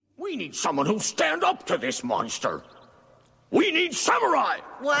We need someone who'll stand up to this monster. We need samurai.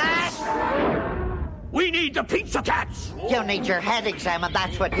 What? We need the pizza cats. You need your head examined,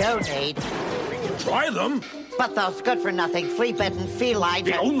 that's what you need. We can try them. But those good-for-nothing, flea-bitten felines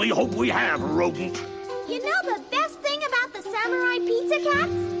The only hope we have, rodent. You know the best thing about the samurai pizza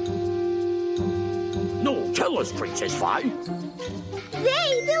cats? No, tell us, Princess Fi.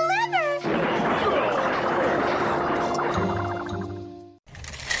 They deliver!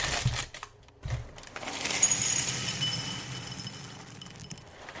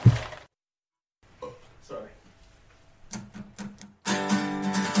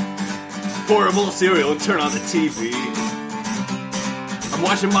 Pour a bowl of cereal and turn on the TV. I'm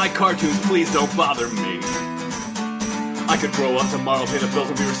watching my cartoons, please don't bother me. I could grow up tomorrow, pay the bills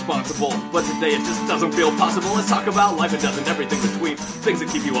and be responsible, but today it just doesn't feel possible. Let's talk about life and death and everything between. Things that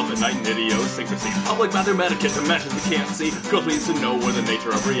keep you up at night and idiosyncrasy. Public bathroom etiquette and matches we can't see. Girls needs to know we're the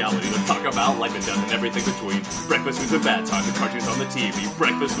nature of reality. Let's talk about life and death and everything between. Breakfast foods and bad times and cartoons on the TV.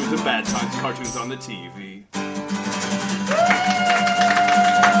 Breakfast foods and bad times, cartoons on the TV.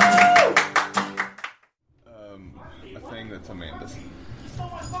 That's Amanda's. You stole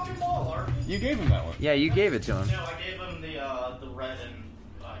my fucking ball, Arby. You gave him that one. Yeah, you gave it to him. No, I gave him the red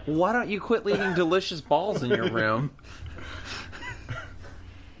and... Why don't you quit leaving delicious balls in your room?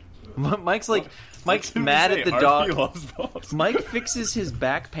 Mike's mad at the dog. Mike fixes his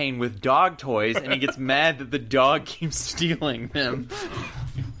back pain with dog toys, and he gets mad that the dog keeps stealing them.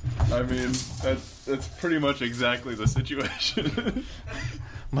 I mean, that's pretty much exactly the situation.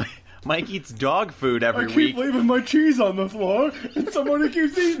 Mike eats dog food every week. I keep leaving my cheese on the floor, and somebody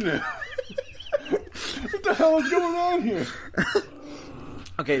keeps eating it. What the hell is going on here?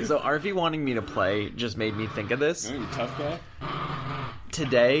 Okay, so RV wanting me to play just made me think of this. You tough guy?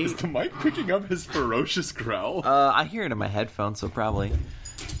 Today... Is the mic picking up his ferocious growl? I hear it in my headphones, so probably.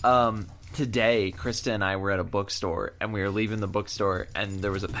 Today, Krista and I were at a bookstore, and we were leaving the bookstore, and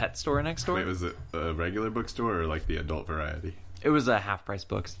there was a pet store next door. Wait, was it a regular bookstore or like the adult variety? It was a half-price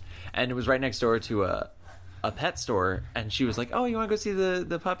books, and it was right next door to a pet store, and she was like, oh, you want to go see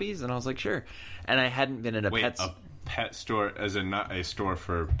the puppies? And I was like, sure. And I hadn't been in a pet store, as in not a store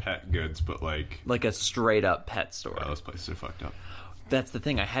for pet goods, but like a straight-up pet store. Oh, those places are fucked up. That's the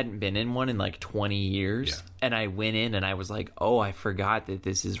thing. I hadn't been in one in like 20 years, and I went in, and I was like, oh, I forgot that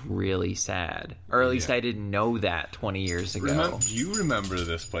this is really sad. Or at least I didn't know that 20 years ago. Do you remember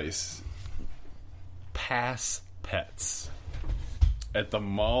this place? Pass Pets. At the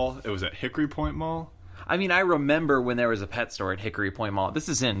mall, it was at Hickory Point Mall. I mean, I remember when there was a pet store at Hickory Point Mall. This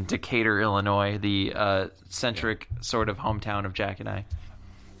is in Decatur, Illinois, the centric sort of hometown of Jack and I.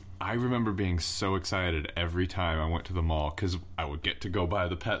 I remember being so excited every time I went to the mall because I would get to go buy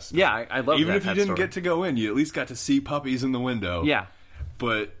the pets. Yeah, I love that. Even if you didn't get to go in, you at least got to see puppies in the window. Yeah.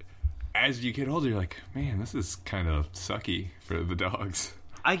 But as you get older, you're like, man, this is kind of sucky for the dogs.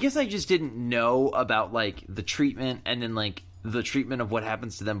 I guess I just didn't know about, like, the treatment and then, like, the treatment of what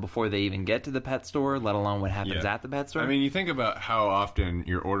happens to them before they even get to the pet store, let alone what happens at the pet store. I mean, you think about how often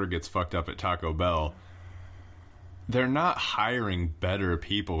your order gets fucked up at Taco Bell. They're not hiring better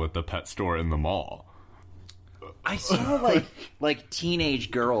people at the pet store in the mall. I saw, like teenage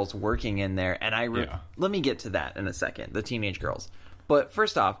girls working in there, and let me get to that in a second, the teenage girls. But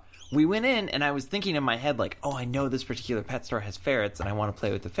first off, we went in, and I was thinking in my head, like, oh, I know this particular pet store has ferrets, and I want to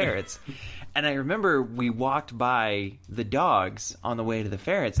play with the ferrets. And I remember we walked by the dogs on the way to the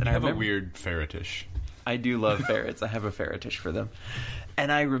ferrets. And I have a weird ferretish. I do love ferrets. I have a ferretish for them.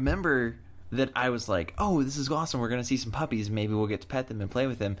 And I remember that I was like, oh, this is awesome. We're going to see some puppies. Maybe we'll get to pet them and play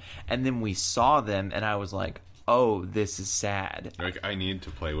with them. And then we saw them, and I was like, oh, this is sad. Like, I need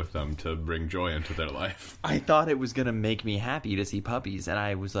to play with them to bring joy into their life. I thought it was going to make me happy to see puppies, and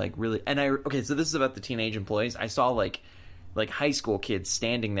I was like, really... Okay, so this is about the teenage employees. I saw, like high school kids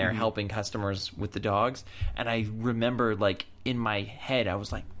standing there helping customers with the dogs, and I remember, like, in my head, I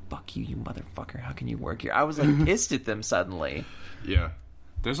was like, fuck you, you motherfucker, how can you work here? I was, like, pissed at them suddenly. Yeah.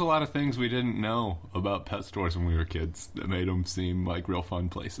 There's a lot of things we didn't know about pet stores when we were kids that made them seem like real fun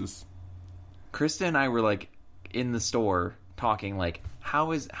places. Krista and I were, like, in the store talking, like,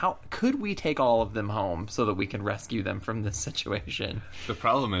 how could we take all of them home so that we can rescue them from this situation? The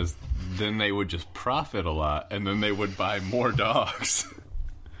problem is then they would just profit a lot, and then they would buy more dogs.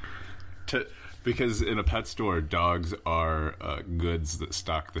 Because in a pet store, dogs are goods that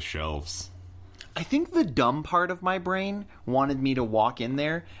stock the shelves. I think the dumb part of my brain wanted me to walk in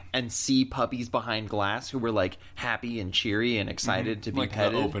there and see puppies behind glass who were, like, happy and cheery and excited to be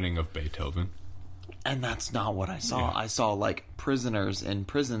petted. Like the opening of Beethoven. And that's not what I saw. Yeah. I saw, like, prisoners in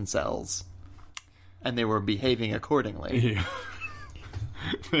prison cells. And they were behaving accordingly. Yeah.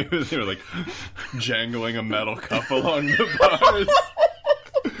 They were like jangling a metal cup along the bars.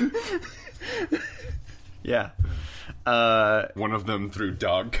 Yeah. One of them threw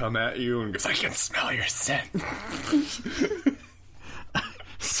dog cum at you and goes, I can smell your scent.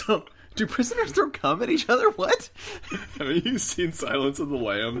 So, do prisoners throw cum at each other? What? Have you seen Silence of the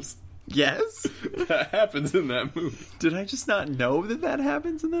Lambs? Yes. That happens in that movie. Did I just not know that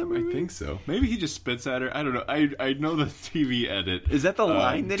happens in that movie? I think so. Maybe he just spits at her. I don't know. I know the TV edit. Is that the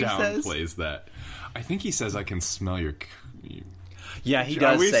line that he says? Downplays that. I think he says, I can smell your... Yeah, he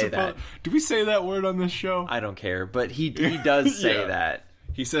does say that. Do we say that word on this show? I don't care, but he does say Yeah. that.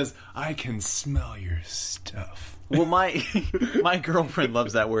 He says, I can smell your stuff. Well, my girlfriend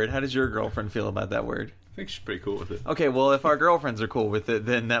loves that word. How does your girlfriend feel about that word? I think she's pretty cool with it. Okay, well, if our girlfriends are cool with it,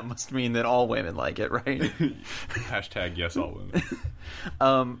 then that must mean that all women like it, right? Hashtag yes, all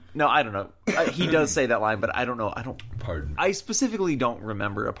women. No, I don't know. He does say that line, but I don't know. Pardon. I specifically don't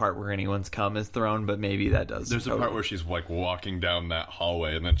remember a part where anyone's cum is thrown, but maybe that does. There's a part where she's like walking down that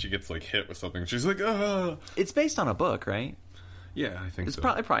hallway and then she gets like hit with something. She's like, ah. It's based on a book, right? Yeah, I think so.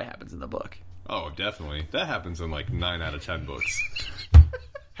 It probably happens in the book. Oh, definitely. That happens in like 9 out of 10 books.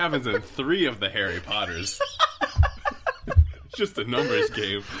 Happens in 3 of the Harry Potters. It's just a numbers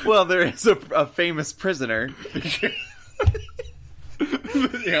game. Well, there is a famous prisoner.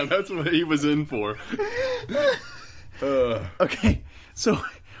 Yeah, that's what he was in for. Okay, so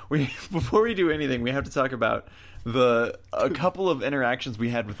before we do anything, we have to talk about a couple of interactions we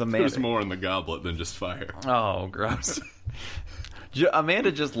had with Amanda. There's more in the goblet than just fire. Oh, gross.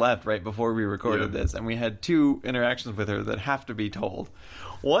 Amanda just left right before we recorded this, and we had 2 interactions with her that have to be told.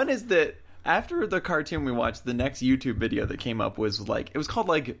 One is that after the cartoon we watched, the next YouTube video that came up was it was called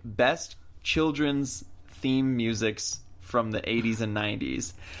like Best Children's Theme Musics from the 80s and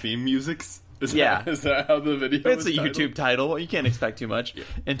 90s. Theme musics? Is Yeah. that how the video It's was a titled? YouTube title. You can't expect too much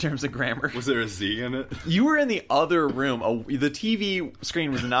in terms of grammar. Was there a Z in it? You were in the other room. The TV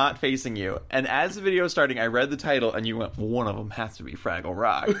screen was not facing you. And as the video was starting, I read the title, and you went, well, one of them has to be Fraggle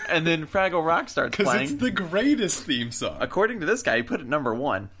Rock. And then Fraggle Rock starts Because playing. it's the greatest theme song. According to this guy, he put it number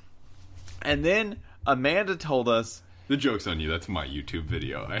 1. And then Amanda told us... The joke's on you. That's my YouTube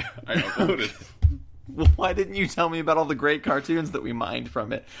video. I uploaded it. Well, why didn't you tell me about all the great cartoons that we mined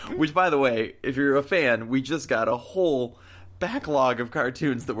from it? Which, by the way, if you're a fan, we just got a whole backlog of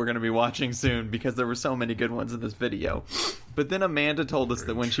cartoons that we're going to be watching soon because there were so many good ones in this video. But then Amanda told us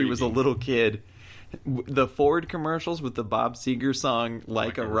that when she was a little kid, the Ford commercials with the Bob Seger song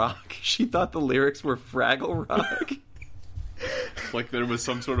Like a Rock, she thought the lyrics were Fraggle Rock. Like there was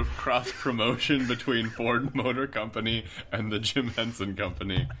some sort of cross-promotion between Ford Motor Company and the Jim Henson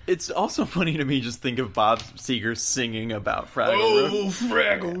Company. It's also funny to me just think of Bob Seger singing about Fraggle Rock. Oh,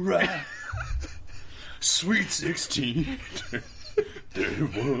 Fraggle Rock. Sweet 16.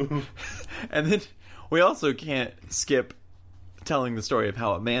 And then we also can't skip telling the story of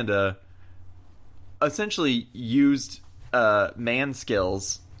how Amanda essentially used man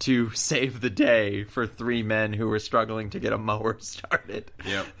skills to save the day for 3 men who were struggling to get a mower started.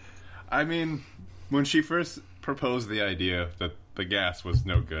 Yep. I mean, when she first proposed the idea that the gas was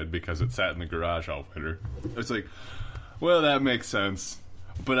no good because it sat in the garage all winter, it's like, well, that makes sense.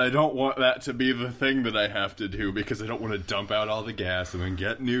 But I don't want that to be the thing that I have to do because I don't want to dump out all the gas and then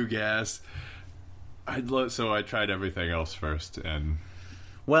get new gas. So I tried everything else first, and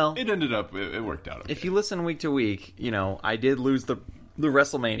well, it ended up, it worked out okay. If you listen week to week, I did lose the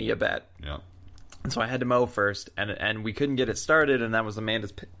WrestleMania bet. Yeah. And so I had to mow first, and we couldn't get it started, and that was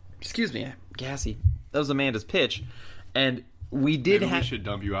Amanda's... Excuse me, gassy. That was Amanda's pitch, and we did Maybe we should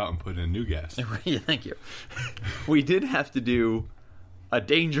dump you out and put in new gas. Yeah, thank you. We did have to do a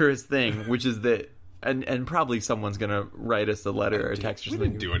dangerous thing, which is that... And probably someone's going to write us a letter or a text or We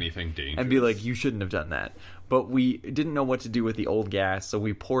something. didn't do anything dangerous. And be like, you shouldn't have done that. But we didn't know what to do with the old gas, so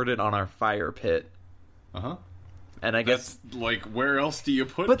we poured it on our fire pit. Uh-huh. And I guess... Like, where else do you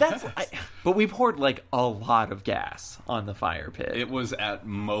put But gas? but we poured, like, a lot of gas on the fire pit. It was at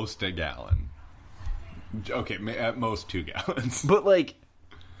most a gallon. Okay, at most 2 gallons. But, like...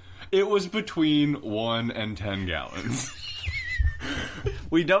 It was between 1 and 10 gallons.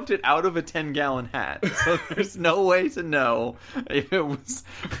 We dumped it out of a 10-gallon hat, so there's no way to know if it was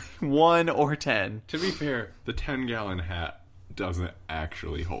 1 or 10. To be fair, the 10-gallon hat doesn't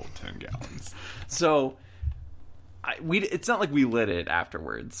actually hold 10 gallons. So... it's not like we lit it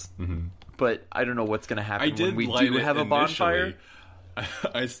afterwards, but I don't know what's going to happen when we do have a bonfire.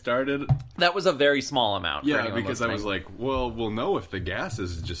 I started... That was a very small amount. Yeah, because I was like, well, we'll know if the gas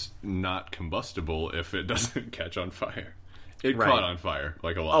is just not combustible if it doesn't catch on fire. It caught on fire,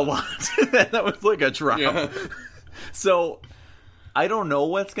 like a lot. A lot. That was like a drop. Yeah. So I don't know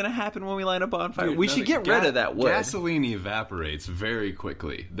what's going to happen when we light a bonfire. Dude, we should get rid of that wood. Gasoline evaporates very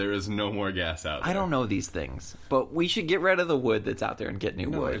quickly. There is no more gas out there. I don't know these things, but we should get rid of the wood that's out there and get new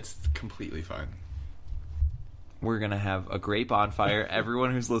wood. It's completely fine. We're going to have a great bonfire.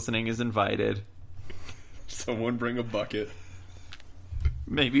 Everyone who's listening is invited. Someone bring a bucket.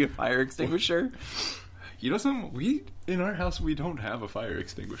 Maybe a fire extinguisher. You know something? In our house, we don't have a fire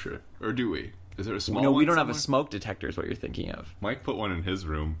extinguisher. Or do we? Is there a small one? No, we don't have a somewhere? smoke detector is what you're thinking of. Mike put one in his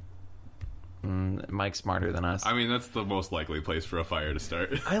room. Mike's smarter than us. I mean, that's the most likely place for a fire to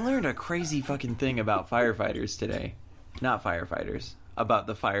start. I learned a crazy fucking thing about firefighters today. Not firefighters. About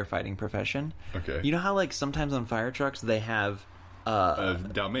the firefighting profession. Okay. You know how, like, sometimes on fire trucks they have...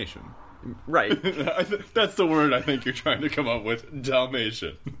 Dalmatian. Right. That's the word I think you're trying to come up with.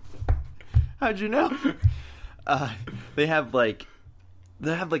 Dalmatian. How'd you know? They have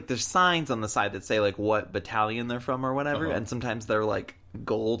there's signs on the side that say like what battalion they're from or whatever, and sometimes they're like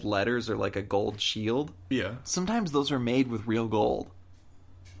gold letters or like a gold shield. Yeah. Sometimes those are made with real gold.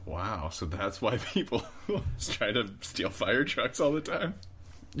 Wow, so that's why people try to steal fire trucks all the time?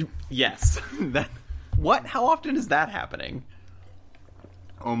 Yes. What? How often is that happening?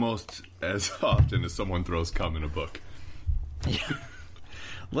 Almost as often as someone throws cum in a book. Yeah.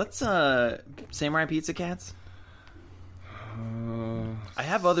 Let's Samurai Pizza Cats. I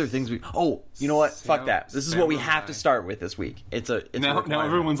have other things you know what? Fuck that. This is what we have to start with this week. It's now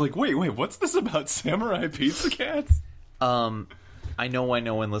everyone's like, wait, what's this about Samurai Pizza Cats? I know why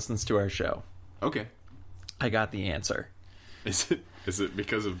no one listens to our show. Okay. I got the answer. Is it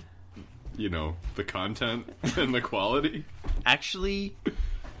because of, the content and the quality? Actually,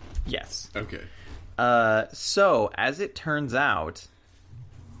 yes. Okay. So, as it turns out,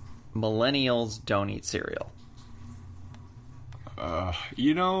 millennials don't eat cereal.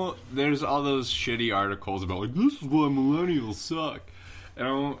 There's all those shitty articles about, like, this is why millennials suck.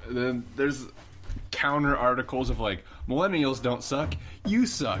 Then there's counter articles of, like, millennials don't suck, you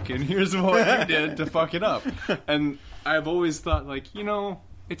suck, and here's what you did to fuck it up. And I've always thought, like,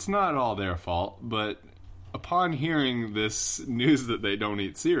 it's not all their fault, but upon hearing this news that they don't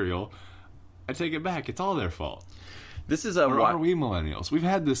eat cereal, I take it back. It's all their fault. This is Or are we millennials? We've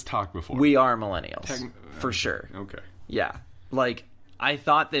had this talk before. We are millennials. For sure. Okay. Yeah. Like, I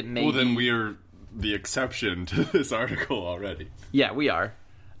thought that maybe... Well, then we are the exception to this article already. Yeah, we are.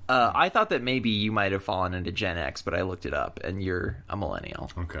 I thought that maybe you might have fallen into Gen X, but I looked it up, and you're a millennial.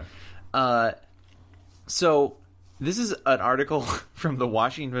 Okay. So, this is an article from the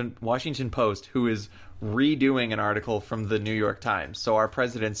Washington Post, who is redoing an article from the New York Times. So our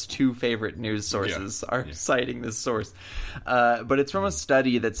president's two favorite news sources are citing this source. But it's from a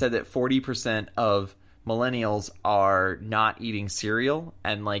study that said that 40% of millennials are not eating cereal,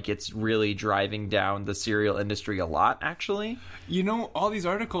 and like it's really driving down the cereal industry a lot, actually. All these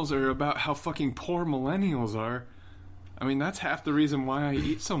articles are about how fucking poor millennials are. I mean, that's half the reason why I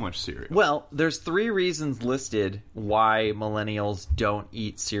eat so much cereal. Well, there's 3 reasons listed why millennials don't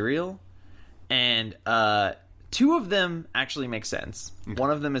eat cereal, and 2 of them actually make sense. Okay. One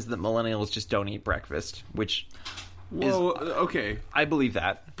of them is that millennials just don't eat breakfast, which okay. I believe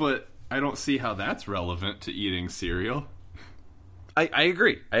that. But I don't see how that's relevant to eating cereal. I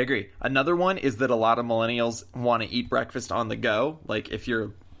agree. Another one is that a lot of millennials want to eat breakfast on the go, like if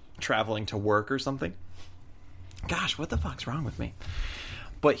you're traveling to work or something. Gosh, what the fuck's wrong with me?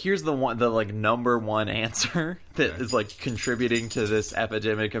 But here's the number one answer that is like contributing to this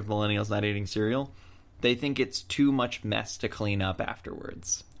epidemic of millennials not eating cereal. They think it's too much mess to clean up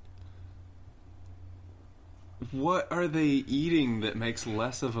afterwards. What are they eating that makes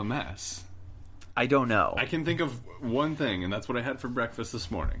less of a mess? I don't know. I can think of one thing, and that's what I had for breakfast this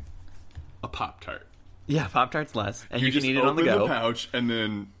morning. A Pop-Tart. Yeah, Pop-Tart's less. And you can just eat it on the go. Open the pouch and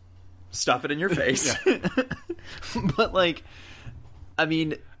then... stuff it in your face. But, like, I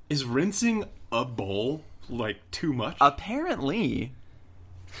mean... Is rinsing a bowl, like, too much? Apparently.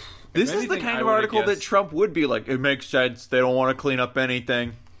 This is the kind of article that Trump would be like, it makes sense, they don't want to clean up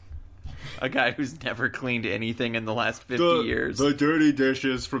anything. A guy who's never cleaned anything in the last 50 years. The dirty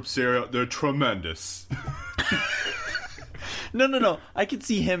dishes from cereal, they're tremendous. No. I could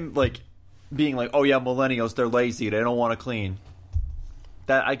see him, like, being like, oh yeah, millennials, they're lazy, they don't want to clean.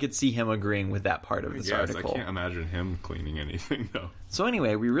 That I could see him agreeing with that part of this article. I can't imagine him cleaning anything, though. So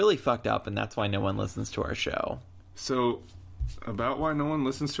anyway, we really fucked up, and that's why no one listens to our show. So, about why no one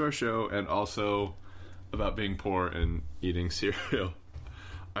listens to our show, and also about being poor and eating cereal,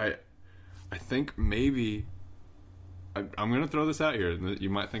 I think maybe... I'm going to throw this out here. You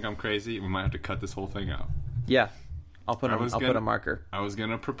might think I'm crazy. We might have to cut this whole thing out. Yeah. I'll put a marker. I was going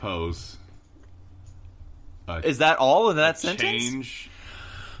to propose Is that all in that sentence? change.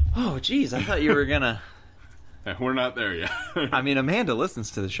 Oh, geez, I thought you were gonna. We're not there yet. I mean, Amanda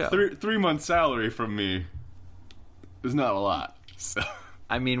listens to the show. 3 months salary from me is not a lot. So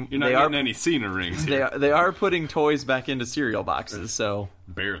I mean, you're not getting any Cena rings here. They are putting toys back into cereal boxes, so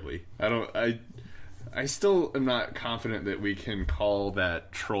Barely. I still am not confident that we can call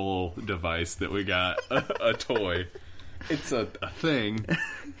that troll device that we got a toy. It's a thing.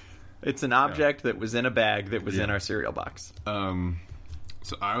 It's an object that was in a bag that was in our cereal box.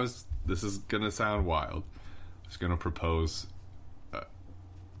 So this is gonna sound wild. I was gonna propose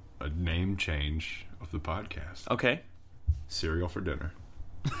a name change of the podcast. Okay. Cereal for dinner.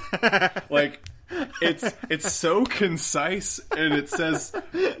 Like, it's so concise, and it says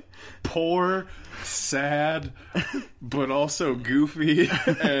poor, sad, but also goofy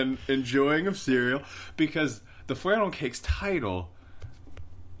and enjoying of cereal, because the Flannel Cakes title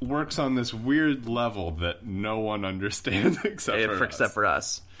works on this weird level that no one understands except for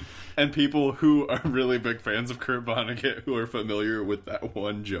us. And people who are really big fans of Kurt Vonnegut, who are familiar with that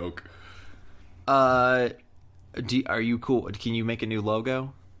one joke. Are you cool? Can you make a new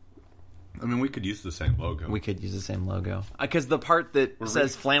logo? I mean, we could use the same logo. We could use the same logo. Because the part that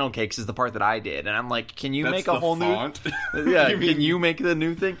says Flannel Cakes is the part that I did. And I'm like, can you make a whole font? New... Yeah, can you make the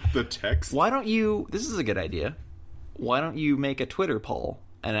new thing? The text? Why don't you... This is a good idea. Why don't you make a Twitter poll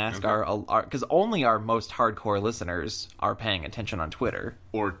and ask our... Because only our most hardcore listeners are paying attention on Twitter.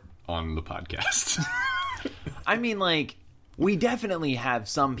 Or on the podcast. I mean, like, we definitely have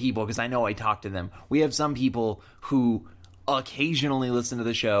some people, because I know I talked to them, we have some people who occasionally listen to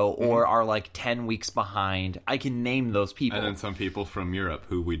the show or are like 10 weeks behind. I can name those people. And then some people from Europe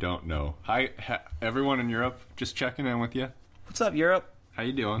who we don't know. Hi, everyone in Europe, just checking in with you. What's up, Europe? How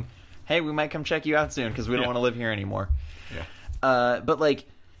you doing? Hey, we might come check you out soon because we don't want to live here anymore. Yeah. But like,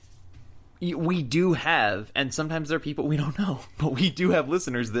 we do have, and sometimes there are people we don't know, but we do have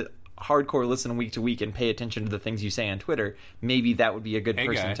listeners that hardcore listen week to week and pay attention to the things you say on Twitter. Maybe that would be a good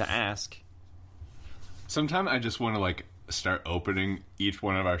person guys. to ask. Sometimes I just want to like start opening each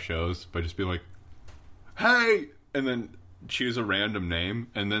one of our shows by just being like, hey, and then choose a random name,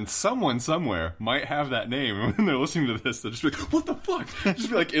 and then someone somewhere might have that name, and when they're listening to this, they'll just be like, what the fuck? Just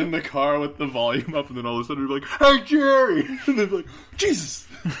be like in the car with the volume up, and then all of a sudden they're like, hey, Jerry! And they're like, Jesus!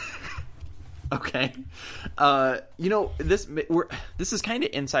 Okay. This is kind of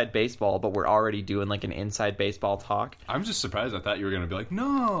inside baseball, but we're already doing like an inside baseball talk. I'm just surprised. I thought you were going to be like,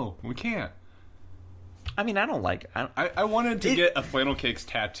 no, we can't. I mean, I wanted to get a Flannel Cakes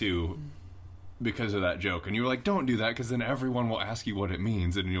tattoo because of that joke, and you were like, don't do that, because then everyone will ask you what it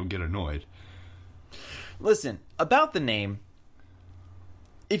means, and you'll get annoyed. Listen, about the name,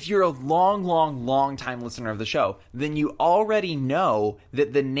 if you're a long time listener of the show, then you already know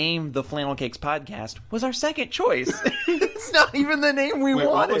that the name The Flannel Cakes Podcast was our second choice. It's not even the name we wanted.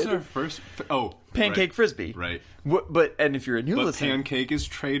 What was our first? Pancake Frisbee. Right. And if you're a new listener... Pancake is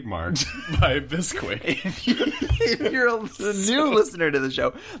trademarked by Bisquick. If you're a new listener to the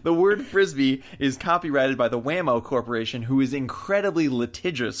show, the word Frisbee is copyrighted by the Whammo Corporation, who is incredibly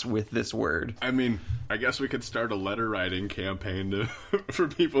litigious with this word. I mean, I guess we could start a letter writing campaign for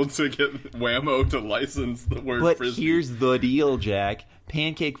people to get Whammo to license the word Frisbee. But here's the deal, Jack.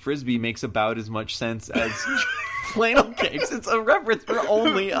 Pancake Frisbee makes about as much sense as... Flannel Cakes. It's a reference for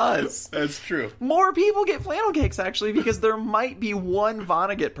only us. That's true. More people get Flannel Cakes, actually, because there might be one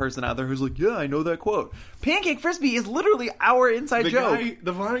Vonnegut person out there who's like, yeah, I know that quote. Pancake Frisbee is literally our inside joke.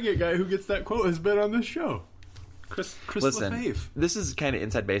 The Vonnegut guy who gets that quote has been on this show. Chris Listen, LaFave. This is kind of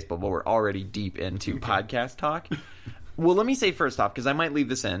inside baseball, but we're already deep into podcast talk. Well, let me say first off, because I might leave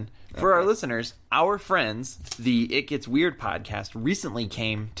this in. For our listeners, our friends, the It Gets Weird podcast, recently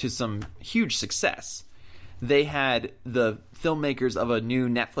came to some huge success. They had the filmmakers of a new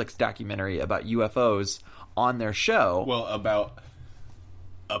Netflix documentary about UFOs on their show. Well, about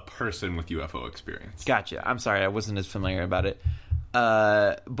a person with UFO experience. Gotcha. I'm sorry, I wasn't as familiar about it.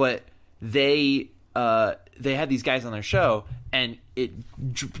 But they had these guys on their show, and it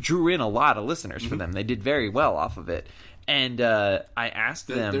drew in a lot of listeners for them. They did very well off of it. And I asked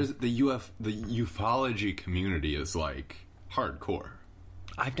them... The ufology community is like hardcore.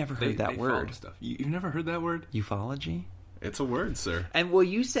 I've never heard that word. Stuff. You've never heard that word? Ufology? It's a word, sir. And well,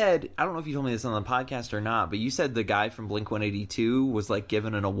 you said, I don't know if you told me this on the podcast or not, but you said the guy from Blink-182 was like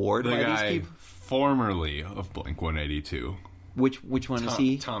given an award by these people. Formerly of Blink-182. Which one is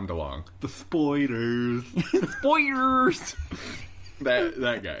he? Tom DeLonge. The Spoilers. Spoilers.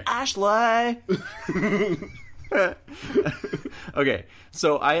 that guy. Ashley. Okay,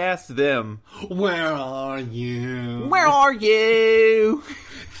 so I asked them, Where are you? Where are you?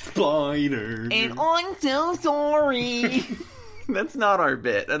 Spider. And I'm so sorry. That's not our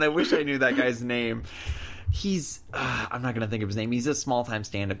bit, and I wish I knew that guy's name. He's, I'm not going to think of his name. He's a small-time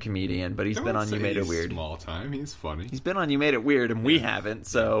stand-up comedian, but he's been on You Made It Weird. Small-time, he's funny. He's been on You Made It Weird, and we haven't,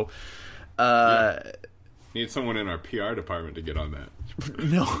 so... Need someone in our PR department to get on that.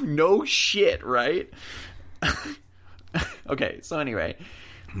 No shit, right? Okay, so anyway,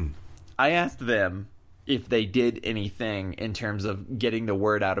 I asked them if they did anything in terms of getting the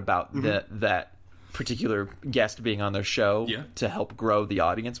word out about that particular guest being on their show to help grow the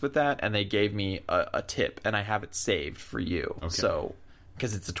audience with that, and they gave me a tip, and I have it saved for you. Okay. So,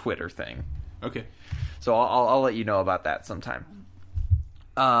 because it's a Twitter thing. Okay. So I'll let you know about that sometime.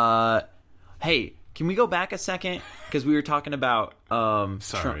 Hey, can we go back a second? Because we were talking about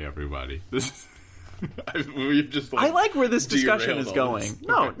Sorry, everybody. This we've just I like where this discussion is going.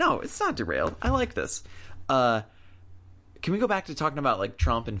 This. No, it's not derailed. I like this. Can we go back to talking about like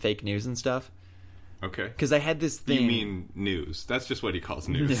Trump and fake news and stuff? Okay. Because I had this thing. You mean news? That's just what he calls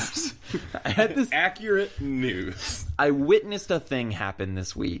news. I had this accurate news. I witnessed a thing happen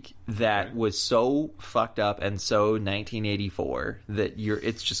this week that was so fucked up and so 1984 that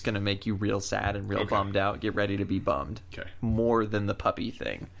it's just going to make you real sad and real bummed out. Get ready to be bummed. Okay. More than the puppy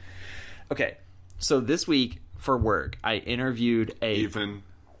thing. Okay. So this week for work, I interviewed Even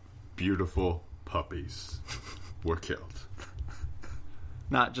beautiful puppies were killed.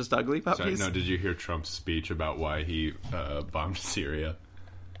 Not just ugly puppies? Sorry, no, did you hear Trump's speech about why he bombed Syria?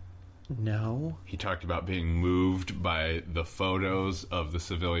 No. He talked about being moved by the photos of the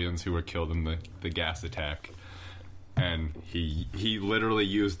civilians who were killed in the gas attack. And he literally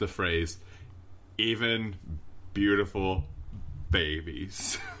used the phrase, even beautiful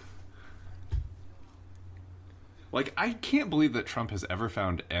babies. Like, I can't believe that Trump has ever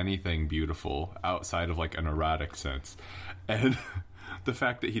found anything beautiful outside of, like, an erotic sense. And the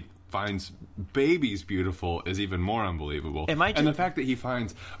fact that he finds babies beautiful is even more unbelievable. And the fact that he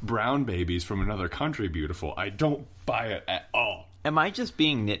finds brown babies from another country beautiful, I don't buy it at all. Am I just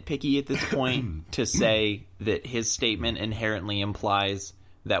being nitpicky at this point to say that his statement inherently implies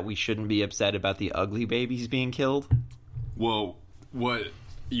that we shouldn't be upset about the ugly babies being killed? Well, what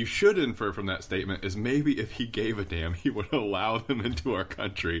you should infer from that statement is maybe if he gave a damn, he would allow them into our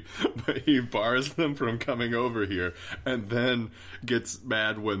country, but he bars them from coming over here and then gets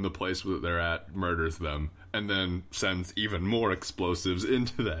mad when the place that they're at murders them and then sends even more explosives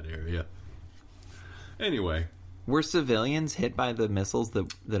into that area. Anyway. Were civilians hit by the missiles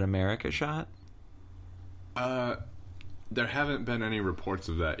that America shot? There haven't been any reports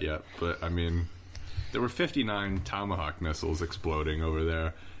of that yet, but I mean, there were 59 Tomahawk missiles exploding over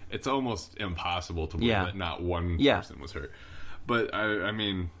there. It's almost impossible to believe that not one person was hurt. But, I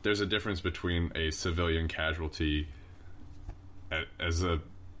mean, there's a difference between a civilian casualty as a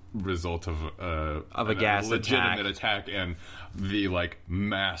result of a gas legitimate attack and the, like,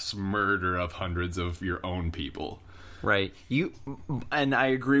 mass murder of hundreds of your own people. Right. And I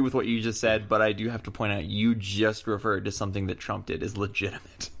agree with what you just said, but I do have to point out you just referred to something that Trump did as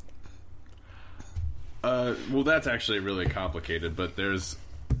legitimate. Well, that's actually really complicated, but there's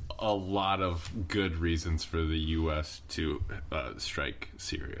a lot of good reasons for the U.S. to strike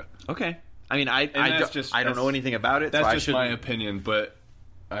Syria. Okay. I mean, I don't know anything about it. That's so just my opinion, but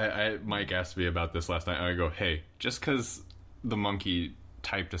Mike asked me about this last night, and I go, hey, just because the monkey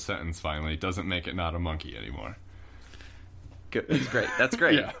typed a sentence finally doesn't make it not a monkey anymore. Good. That's great. That's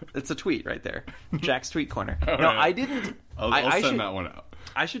great. Yeah. It's a tweet right there. Jack's Tweet Corner. No, right. I didn't. I'll send that one out.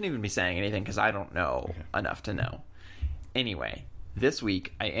 I shouldn't even be saying anything because I don't know enough to know. Anyway, this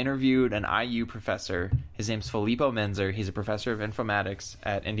week I interviewed an IU professor. His name's Filippo Menzer. He's a professor of informatics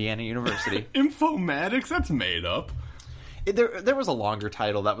at Indiana University. Informatics? That's made up. There was a longer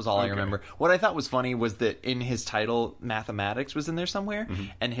title. That was all I remember. What I thought was funny was that in his title, mathematics was in there somewhere,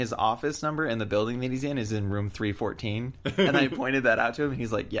 and his office number in the building that he's in is in room 314. And I pointed that out to him, and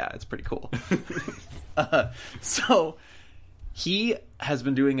he's like, yeah, it's pretty cool. So he has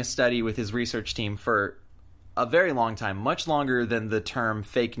been doing a study with his research team for a very long time, much longer than the term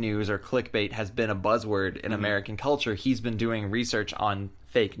fake news or clickbait has been a buzzword in American culture. He's been doing research on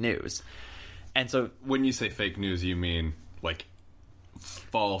fake news. And so when you say fake news, you mean like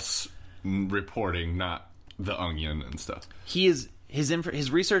false reporting, not The Onion and stuff. His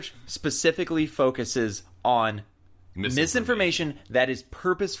research specifically focuses on misinformation that is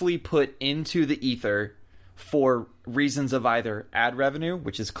purposefully put into the ether for reasons of either ad revenue,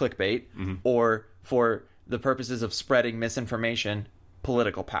 which is clickbait, or for the purposes of spreading misinformation,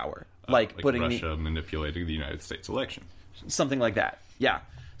 political power, like putting Russia manipulating the United States election, something like that. Yeah.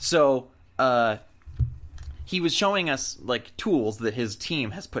 So he was showing us like tools that his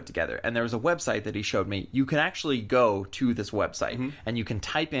team has put together, and there was a website that he showed me. You can actually go to this website and you can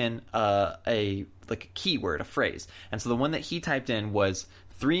type in a keyword, a phrase. And so the one that he typed in was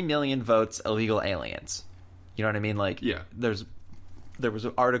 3 million votes illegal aliens. You know what I mean? Like, there was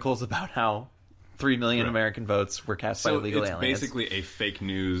articles about how 3 million American votes were cast by illegal aliens. So it's basically a fake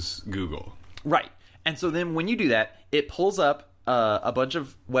news Google. Right. And so then when you do that, it pulls up a bunch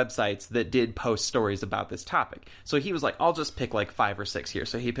of websites that did post stories about this topic. So he was like, I'll just pick like 5 or 6 here.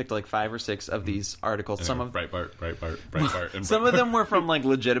 So he picked like 5 or 6 of these articles. Some of Breitbart, and some of them were from like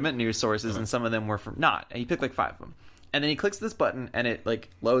legitimate news sources, and some of them were from not. And he picked like 5 of them. And then he clicks this button, and it like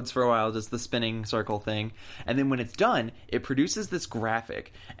loads for a while, does the spinning circle thing. And then when it's done, it produces this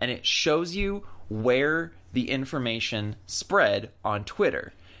graphic, and it shows you where the information spread on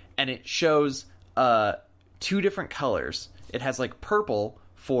Twitter. And it shows 2 different colors. It has like purple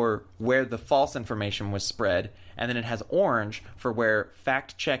for where the false information was spread, and then it has orange for where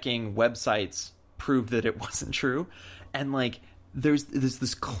fact-checking websites proved that it wasn't true. And like there's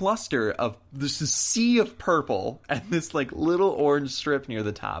this cluster of this sea of purple and this like little orange strip near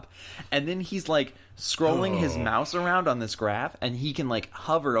the top, and then he's like scrolling his mouse around on this graph, and he can like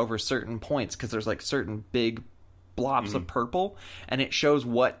hover over certain points because there's like certain big blobs of purple, and it shows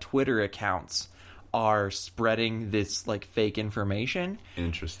what Twitter accounts are spreading this like fake information.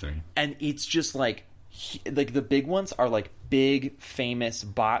 Interesting. And it's just like the big ones are like big famous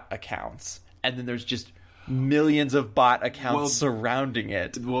bot accounts, and then there's just millions of bot accounts surrounding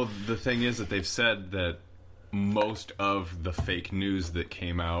it. Well, the thing is that they've said that most of the fake news that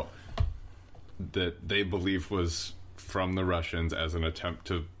came out that they believe was from the Russians as an attempt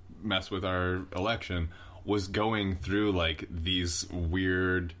to mess with our election was going through like these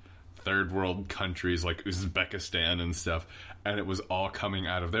weird third world countries like Uzbekistan and stuff, and it was all coming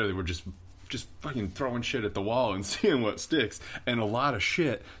out of there. They were just fucking throwing shit at the wall and seeing what sticks, and a lot of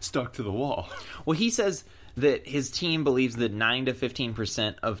shit stuck to the wall. Well, he says that his team believes that 9 to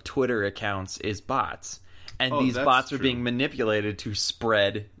 15% of Twitter accounts is bots, and these bots are being manipulated to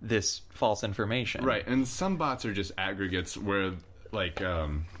spread this false information. Right, and some bots are just aggregates where, like,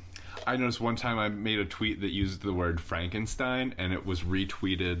 I noticed one time I made a tweet that used the word Frankenstein, and it was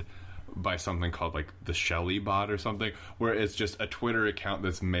retweeted by something called like the Shelly bot or something, where it's just a Twitter account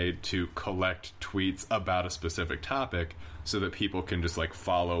that's made to collect tweets about a specific topic so that people can just like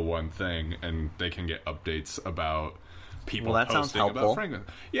follow one thing and they can get updates about people posting about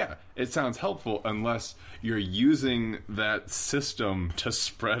Frankenstein. Yeah, it sounds helpful unless you're using that system to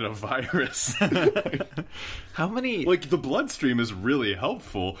spread a virus. How many... Like, the bloodstream is really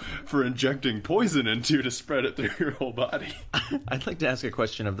helpful for injecting poison into to spread it through your whole body. I'd like to ask a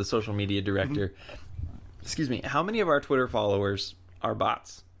question of the social media director. Excuse me, how many of our Twitter followers are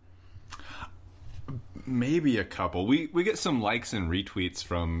bots? Maybe a couple. We get some likes and retweets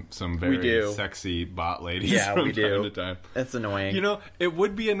from some very sexy bot ladies from time to time. That's annoying. You know, it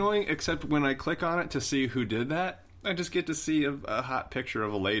would be annoying, except when I click on it to see who did that, I just get to see a hot picture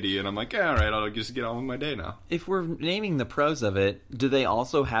of a lady, and I'm like, yeah, all right, I'll just get on with my day now. If we're naming the pros of it, do they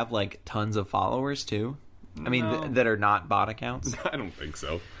also have, like, tons of followers, too? I mean, that are not bot accounts? I don't think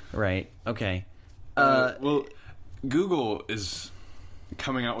so. Right. Okay. Well, Google is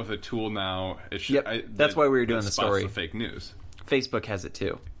coming out with a tool now. That's why we were doing the story. The fake news. Facebook has it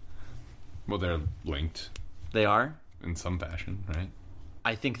too. Well, they're linked. They are? In some fashion, right?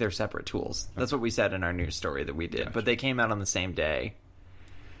 I think they're separate tools. That's what we said in our news story that we did. Gotcha. But they came out on the same day.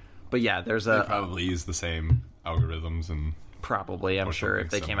 But yeah, they probably use the same algorithms and... Probably, I'm sure. If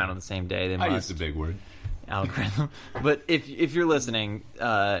they came out on the same day, they must. I used a big word. Algorithm. But if you're listening...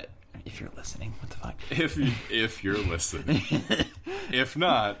 If you're listening, what the fuck? If you're listening. If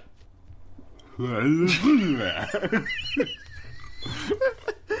not... I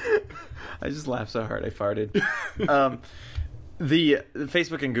just laughed so hard I farted. The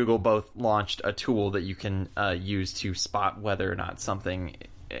Facebook and Google both launched a tool that you can use to spot whether or not something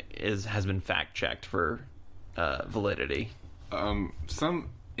has been fact-checked for validity. Some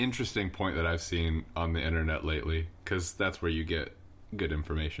interesting point that I've seen on the internet lately, because that's where you get good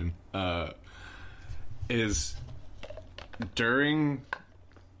information, is during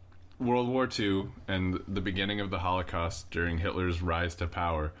World War II and the beginning of the Holocaust, during Hitler's rise to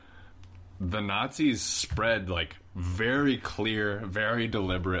power, the Nazis spread like very clear, very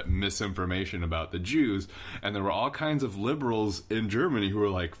deliberate misinformation about the Jews, and there were all kinds of liberals in Germany who were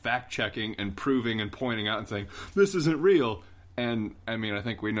like fact-checking and proving and pointing out and saying, this isn't real. And, I mean, I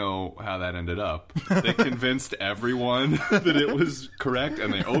think we know how that ended up. They convinced everyone that it was correct,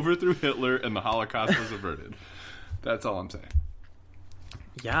 and they overthrew Hitler, and the Holocaust was averted. That's all I'm saying.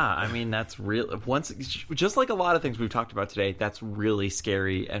 Yeah, I mean, that's real. Just like a lot of things we've talked about today, that's really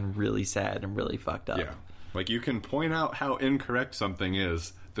scary and really sad and really fucked up. Yeah. Like, you can point out how incorrect something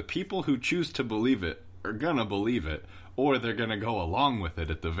is. The people who choose to believe it are gonna believe it, or they're gonna go along with it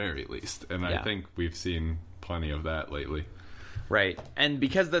at the very least. And I think we've seen plenty of that lately. Right. And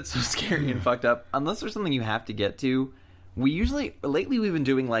because that's so scary and fucked up, unless there's something you have to get to, lately we've been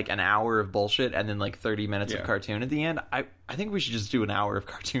doing like an hour of bullshit and then like 30 minutes of cartoon at the end. I think we should just do an hour of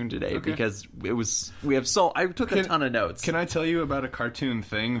cartoon today because I took a ton of notes. Can I tell you about a cartoon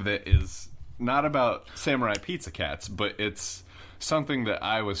thing that is not about Samurai Pizza Cats, but it's something that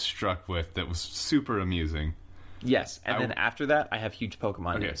I was struck with that was super amusing? Yes, and then after that, I have huge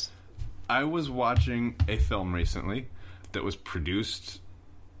Pokemon news. I was watching a film recently that was produced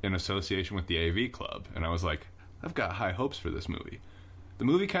in association with the AV Club, and I was like, I've got high hopes for this movie. The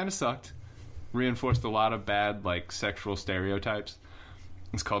movie kind of sucked, reinforced a lot of bad, like, sexual stereotypes.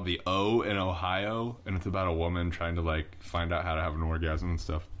 It's called The O in Ohio, and it's about a woman trying to, like, find out how to have an orgasm and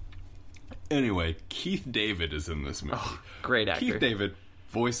stuff. Anyway, Keith David is in this movie. Oh, great actor. Keith David,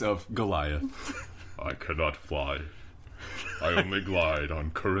 voice of Goliath. I cannot fly. I only glide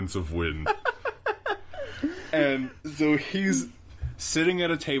on currents of wind. And so he's sitting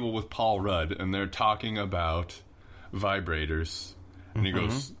at a table with Paul Rudd, and they're talking about vibrators. And he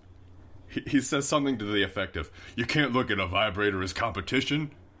goes, he says something to the effect of, "You can't look at a vibrator as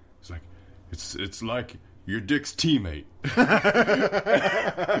competition." It's like, it's like your dick's teammate.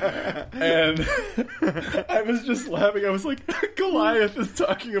 And I was just laughing. I was like, Goliath is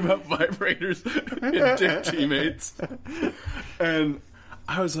talking about vibrators and dick teammates. And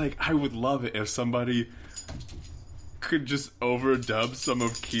I was like, I would love it if somebody could just overdub some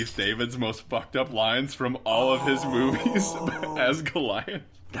of Keith David's most fucked up lines from all of his movies as Goliath.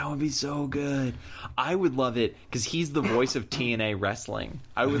 That would be so good. I would love it because he's the voice of TNA wrestling.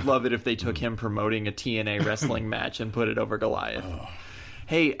 I would love it if they took him promoting a TNA wrestling match and put it over Goliath.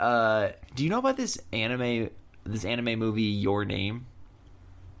 Hey, do you know about this anime movie, Your Name?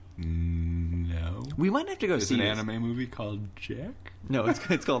 No. We might have to go see an this. anime movie called Jack? No,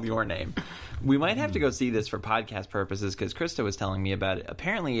 it's called Your Name. We might have to go see this for podcast purposes because Krista was telling me about it.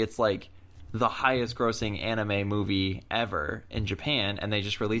 Apparently, it's like the highest grossing anime movie ever in Japan, and they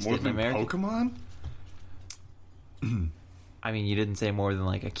just released it in America. Pokemon? I mean, you didn't say more than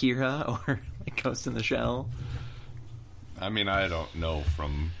like Akira or like Ghost in the Shell. I mean, I don't know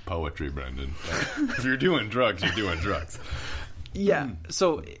from poetry, Brendan. If you're doing drugs, you're doing drugs. Yeah,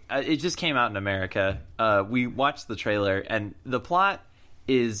 so it just came out in America. We watched the trailer, and the plot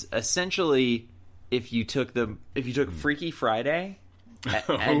is essentially if you took Freaky Friday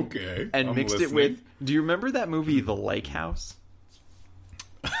and mixed it with. Do you remember that movie, The Lake House?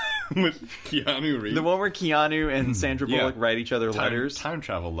 With Keanu Reeves, the one where Keanu and Sandra Bullock write each other letters. Time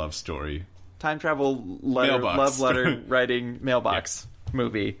travel love story. Time travel letter, love letter writing mailbox.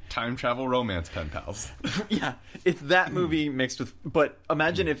 Movie. Time travel romance pen pals. Yeah, it's that movie mixed with... But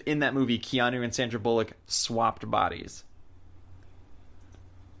imagine if in that movie Keanu and Sandra Bullock swapped bodies.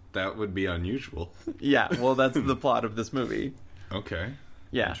 That would be unusual. Yeah, well, that's the plot of this movie. Okay.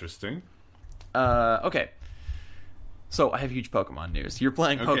 Yeah. Interesting. Okay. So I have huge Pokemon news. You're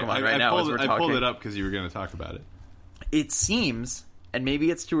playing Pokemon right now as we're talking. I pulled it up because you were going to talk about it. It seems... And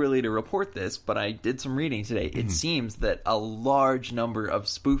maybe it's too early to report this, but I did some reading today. It seems that a large number of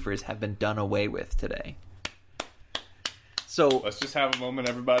spoofers have been done away with today. So let's just have a moment,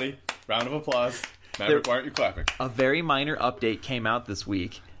 everybody. Round of applause. Maverick, why aren't you clapping? A very minor update came out this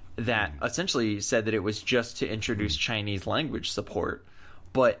week that essentially said that it was just to introduce Chinese language support.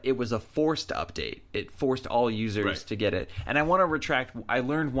 But it was a forced update. It forced all users to get it. And I want to retract. I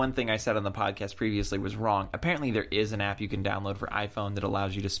learned one thing I said on the podcast previously was wrong. Apparently there is an app you can download for iPhone that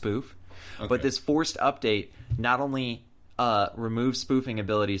allows you to spoof. Okay. But this forced update not only removes spoofing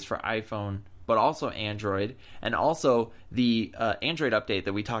abilities for iPhone, but also Android. And also the Android update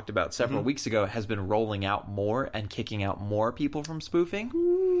that we talked about several weeks ago has been rolling out more and kicking out more people from spoofing.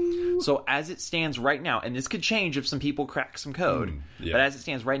 So as it stands right now, and this could change if some people crack some code, but as it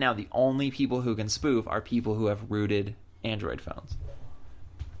stands right now, the only people who can spoof are people who have rooted Android phones.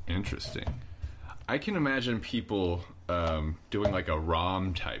 Interesting. I can imagine people doing like a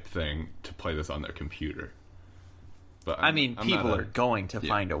ROM type thing to play this on their computer. But I mean, people are going to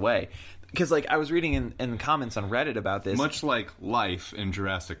find a way. Because like I was reading in the comments on Reddit about this. Much like life in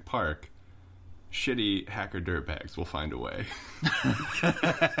Jurassic Park, shitty hacker dirtbags will find a way.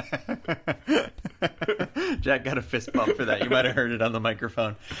 Jack got a fist bump for that. You might have heard it on the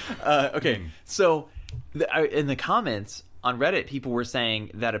microphone. Okay, so in the comments on Reddit, people were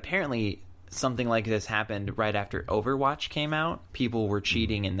saying that apparently something like this happened right after Overwatch came out. People were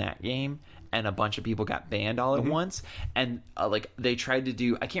cheating in that game, and a bunch of people got banned all at once. And like they tried to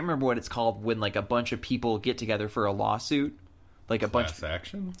do, I can't remember what it's called, when like a bunch of people get together for a lawsuit. Like a Class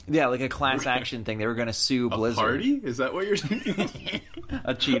action? Yeah, like a class action thing. They were going to sue Blizzard. A party? Is that what you're saying?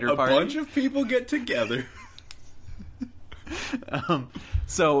 A cheater party. A bunch of people get together.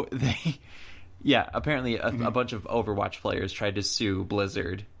 So they, apparently a bunch of Overwatch players tried to sue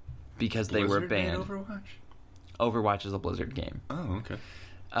Blizzard because they were banned. Overwatch? Overwatch is a Blizzard game. Oh,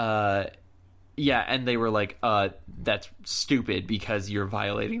 okay. Yeah, and they were like, that's stupid because you're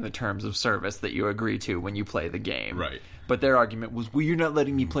violating the terms of service that you agree to when you play the game. Right. But their argument was, well, you're not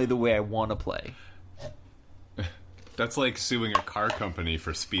letting me play the way I want to play. That's like suing a car company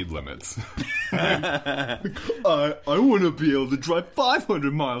for speed limits. I want to be able to drive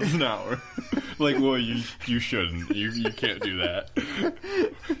 500 miles an hour. Like, well, you shouldn't. You can't do that.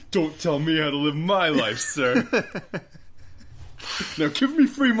 Don't tell me how to live my life, sir. Now give me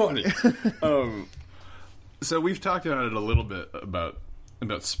free money. So we've talked about it a little bit about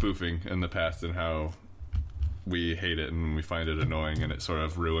spoofing in the past and how we hate it and we find it annoying and it sort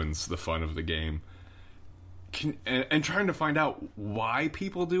of ruins the fun of the game. And trying to find out why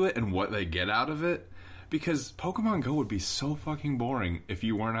people do it and what they get out of it, because Pokemon Go would be so fucking boring if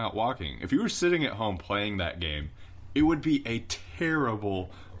you weren't out walking. If you were sitting at home playing that game, it would be a terrible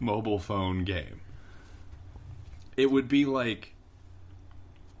mobile phone game. It would be like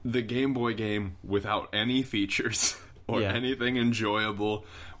the Game Boy game without any features or anything enjoyable,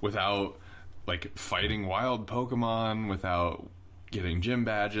 without like fighting wild Pokemon, without getting gym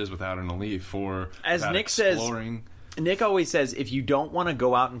badges, without an Elite Four. As Nick exploring. says, Nick always says, if you don't want to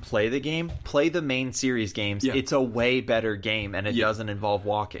go out and play the game, play the main series games. Yeah. It's a way better game, and it doesn't involve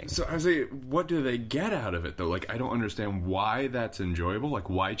walking. So I say, what do they get out of it, though? Like, I don't understand why that's enjoyable. Like,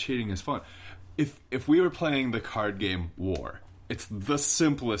 why cheating is fun. If we were playing the card game War, it's the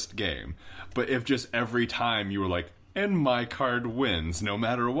simplest game. But if just every time you were like, and my card wins, no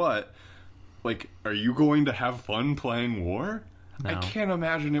matter what, like, are you going to have fun playing War? No. I can't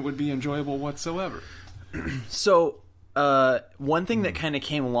imagine it would be enjoyable whatsoever. So, one thing that kind of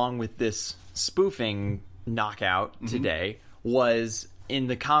came along with this spoofing knockout today was in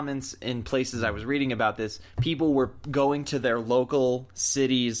the comments in places I was reading about this, people were going to their local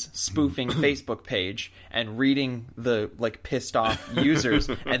city's spoofing Facebook page and reading the like pissed off users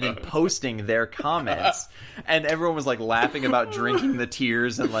and then posting their comments. And everyone was like laughing about drinking the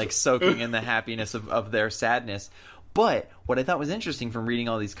tears and like soaking in the happiness of their sadness. But what I thought was interesting from reading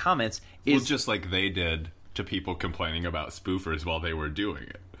all these comments is... Well, just like they did to people complaining about spoofers while they were doing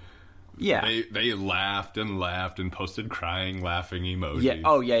it. Yeah. They laughed and posted crying, laughing emojis. Yeah.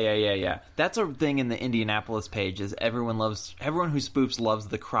 Oh, yeah. That's a thing in the Indianapolis page is everyone who spoofs loves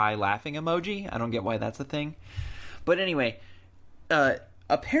the cry laughing emoji. I don't get why that's a thing. But anyway,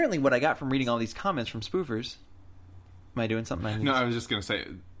 apparently what I got from reading all these comments from spoofers... Am I doing something? No, I was just going to say...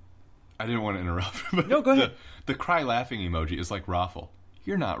 I didn't want to interrupt. But no, go ahead. The cry laughing emoji is like Raffle.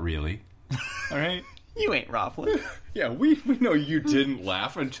 You're not really. All right? You ain't raffling. Yeah, we know you didn't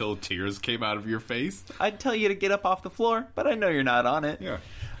laugh until tears came out of your face. I'd tell you to get up off the floor, but I know you're not on it. Yeah.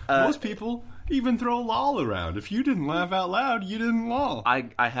 Most people even throw lol around. If you didn't laugh out loud, you didn't lol.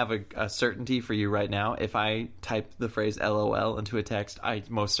 I have a certainty for you right now. If I type the phrase LOL into a text, I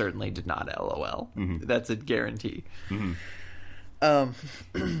most certainly did not LOL. Mm-hmm. That's a guarantee. Mm-hmm.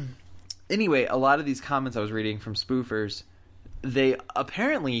 Anyway, a lot of these comments I was reading from spoofers, they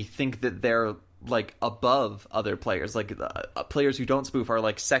apparently think that they're like above other players. Like players who don't spoof are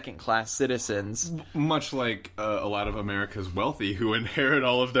like second-class citizens. Much like a lot of America's wealthy who inherit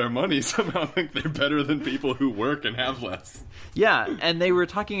all of their money somehow think they're better than people who work and have less. Yeah, and they were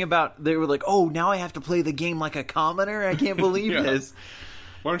talking about, they were like, oh, now I have to play the game like a commoner? I can't believe this.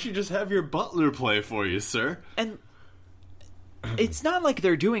 Why don't you just have your butler play for you, sir? And it's not like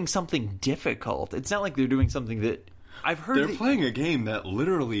they're doing something difficult. It's not like they're doing something that I've heard. They're playing a game that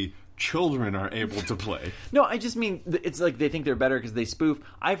literally children are able to play. No, I just mean it's like they think they're better because they spoof.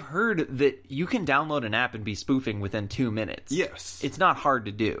 I've heard that you can download an app and be spoofing within 2 minutes. Yes. It's not hard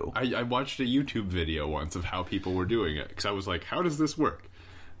to do. I watched a YouTube video once of how people were doing it because I was like, how does this work?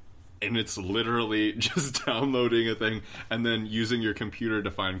 And it's literally just downloading a thing and then using your computer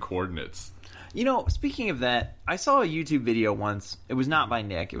to find coordinates. You know, speaking of that, I saw a YouTube video once. It was not by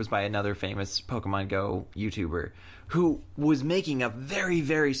Nick. It was by another famous Pokemon Go YouTuber who was making a very,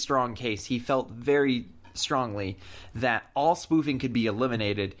 very strong case. He felt very strongly that all spoofing could be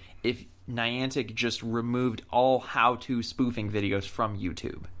eliminated if Niantic just removed all how-to spoofing videos from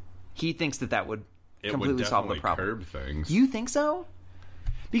YouTube. He thinks that would completely solve the problem. Curb things. You think so?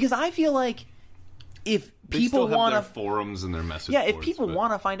 Because I feel like if They people still have want their to... forums and their message Yeah, if boards, people but-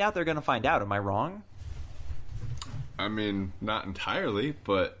 want to find out, they're going to find out. Am I wrong? I mean, not entirely,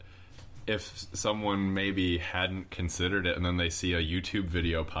 but if someone maybe hadn't considered it and then they see a YouTube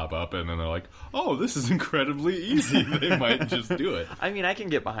video pop up and then they're like, oh, this is incredibly easy, they might just do it. I mean, I can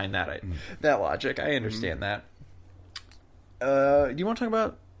get behind that logic. I understand that. Do you want to talk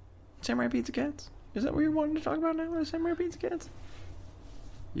about Samurai Pizza Cats? Is that what you're wanting to talk about now? Samurai Pizza Cats?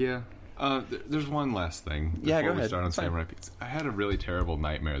 Yeah. There's one last thing before Yeah, go we ahead. start on Fine. Samurai Pizza. I had a really terrible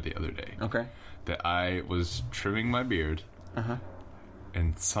nightmare the other day. Okay. That I was trimming my beard,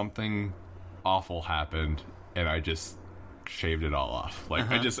 and something awful happened, and I just shaved it all off. Like,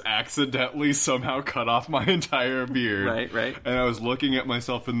 I just accidentally somehow cut off my entire beard. Right. And I was looking at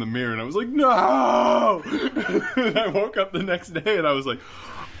myself in the mirror, and I was like, no! And I woke up the next day, and I was like,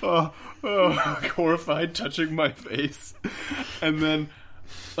 like, horrified, touching my face. And then,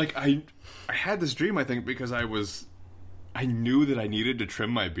 like, I had this dream, I think, because I knew that I needed to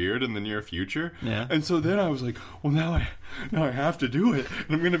trim my beard in the near future. Yeah. And so then I was like, well, now I have to do it.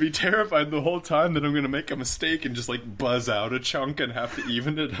 And I'm going to be terrified the whole time that I'm going to make a mistake and just, like, buzz out a chunk and have to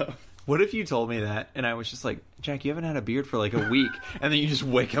even it up. What if you told me that and I was just like, Jack, you haven't had a beard for like a week, and then you just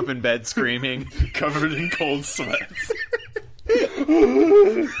wake up in bed screaming, Covered in cold sweats.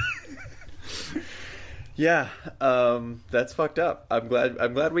 yeah, that's fucked up. I'm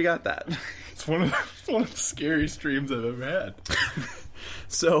glad we got that. It's one of the scariest dreams I've ever had.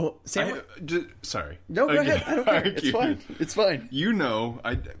 So, Sorry. no, go ahead. I don't care. It's keep fine. it. It's fine. You know,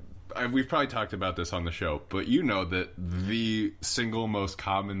 we've probably talked about this on the show, but you know that the single most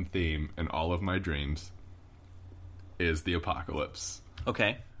common theme in all of my dreams is the apocalypse.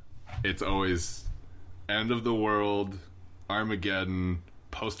 Okay. It's always end of the world, Armageddon,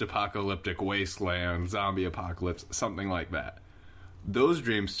 post-apocalyptic wasteland, zombie apocalypse, something like that. Those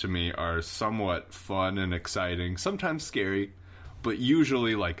dreams to me are somewhat fun and exciting, sometimes scary, but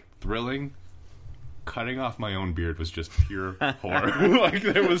usually like thrilling. Cutting off my own beard was just pure horror. Like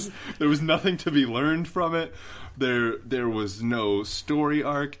there was nothing to be learned from it. There was no story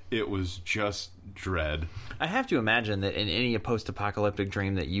arc. It was just dread. I have to imagine that in any post-apocalyptic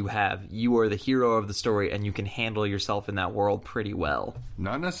dream that you have, you are the hero of the story and you can handle yourself in that world pretty well.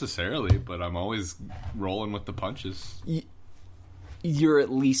 Not necessarily, but I'm always rolling with the punches. You're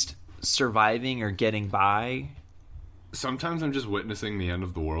at least surviving or getting by. Sometimes I'm just witnessing the end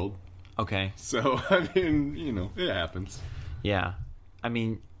of the world. Okay. So, I mean, you know, it happens. Yeah. I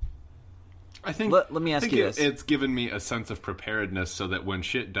mean, I think. Let me ask you this. It's given me a sense of preparedness so that when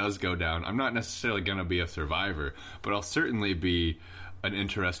shit does go down, I'm not necessarily going to be a survivor, but I'll certainly be an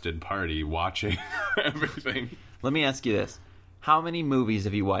interested party watching everything. Let me ask you this. How many movies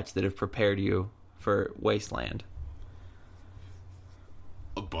have you watched that have prepared you for Wasteland?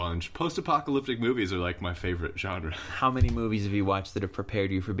 A bunch. Post-apocalyptic movies are like my favorite genre. How many movies have you watched that have prepared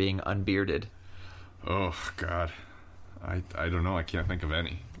you for being unbearded? Oh, God. I don't know. I can't think of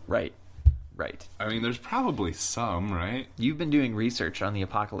any. Right. I mean, there's probably some, right? You've been doing research on the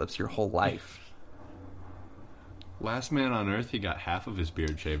apocalypse your whole life. Last Man on Earth, he got half of his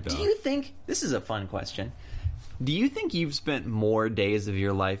beard shaved off. Do you think... This is a fun question. Do you think you've spent more days of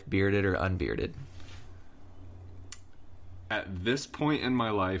your life bearded or unbearded? At this point in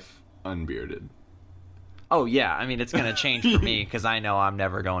my life, unbearded. Oh, yeah. I mean, it's going to change for me because I know I'm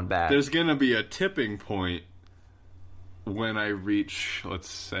never going back. There's going to be a tipping point when I reach, let's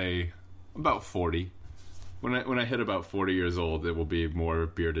say, about 40. When I hit about 40 years old, it will be more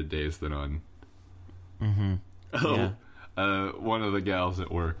bearded days than un. Mm-hmm. Oh, yeah. One of the gals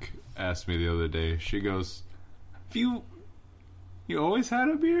at work asked me the other day, she goes, "Have you always had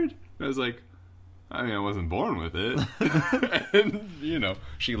a beard?" And I was like, I mean, I wasn't born with it. And, you know,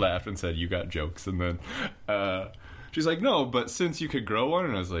 she laughed and said, "You got jokes." And then she's like, "No, but since you could grow one,"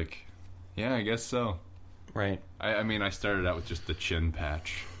 and I was like, "Yeah, I guess so." Right. I mean, I started out with just the chin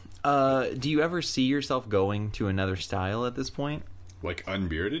patch. Do you ever see yourself going to another style at this point? Like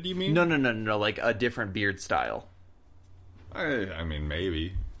unbearded, you mean? No, like a different beard style. I mean,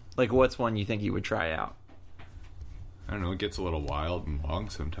 maybe. Like, what's one you think you would try out? I don't know, it gets a little wild and long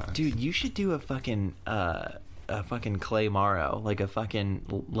sometimes. Dude, you should do a fucking Clay Morrow, like a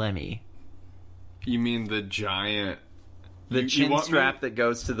fucking Lemmy. You mean the giant... The chin strap that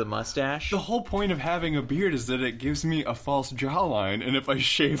goes to the mustache? The whole point of having a beard is that it gives me a false jawline, and if I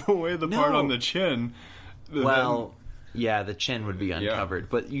shave away the part on the chin... Well, yeah, the chin would be uncovered,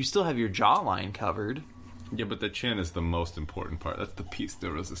 but you still have your jawline covered. Yeah, but the chin is the most important part. That's the piece de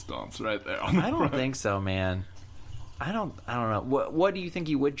resistance right there on the I don't front. think so, man. I don't know. What do you think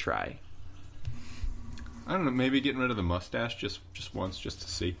you would try? I don't know, maybe getting rid of the mustache just once, just to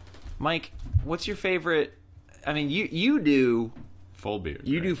see. Mike, what's your favorite? I mean, you do full beard.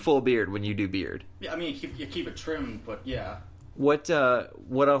 You do full beard when you do beard. Yeah, I mean, you keep it trimmed, but yeah. What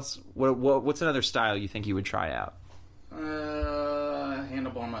else? What's another style you think you would try out?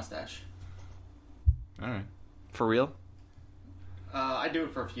 Handlebar mustache. All right. For real? I do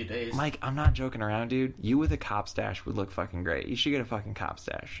it for a few days. Mike, I'm not joking around, dude. You with a cop stash would look fucking great. You should get a fucking cop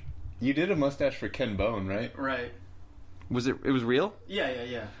stash. You did a mustache for Ken Bone, right? Right. Was it was real?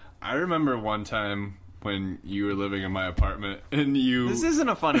 Yeah. I remember one time when you were living in my apartment and you... This isn't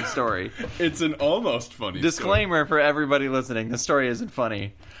a funny story. It's an almost funny Disclaimer for everybody listening. The story isn't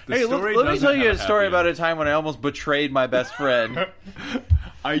funny. Hey, let me tell you a story about a time when I almost betrayed my best friend.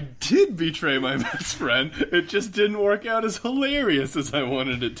 I did betray my best friend. It just didn't work out as hilarious as I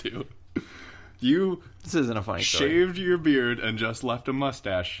wanted it to. You This isn't a funny story. Shaved your beard and just left a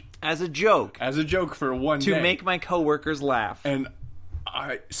mustache. As a joke. As a joke for one day. To make my coworkers laugh. And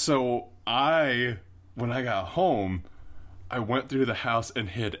when I got home, I went through the house and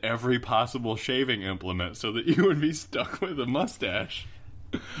hid every possible shaving implement so that you would be stuck with a mustache.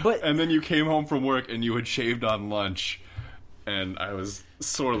 And then you came home from work and you had shaved on lunch, and I was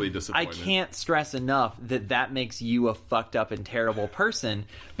sorely disappointed. I can't stress enough that makes you a fucked up and terrible person.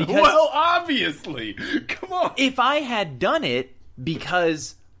 Because well, obviously! Come on! If I had done it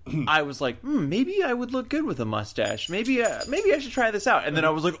because I was like, maybe I would look good with a mustache. Maybe I should try this out. And then I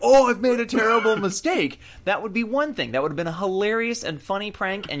was like, oh, I've made a terrible mistake. That would be one thing. That would have been a hilarious and funny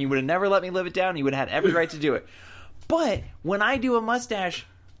prank, and you would have never let me live it down. You would have had every right to do it. But when I do a mustache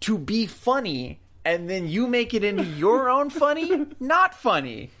to be funny, and then you make it into your own funny, not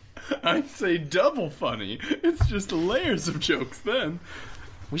funny. I'd say double funny. It's just layers of jokes then.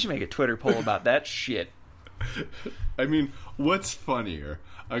 We should make a Twitter poll about that shit. I mean, what's funnier?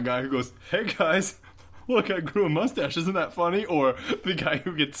 A guy who goes, hey guys, look, I grew a mustache, isn't that funny? Or the guy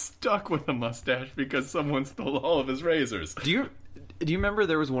who gets stuck with a mustache because someone stole all of his razors? Do you remember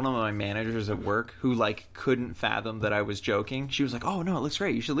there was one of my managers at work who, like, couldn't fathom that I was joking? She was like, oh, no, it looks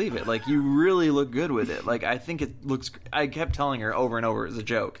great. You should leave it. Like, you really look good with it. Like, I think it looks... I kept telling her over and over it was a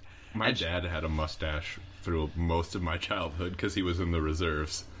joke. My dad had a mustache through most of my childhood because he was in the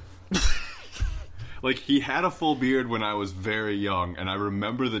reserves. Like, he had a full beard when I was very young, and I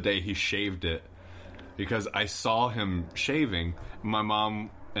remember the day he shaved it because I saw him shaving. My mom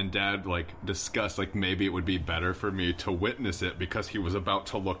and dad, like, discussed, like, maybe it would be better for me to witness it because he was about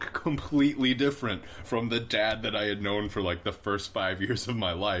to look completely different from the dad that I had known for, like, the first 5 years of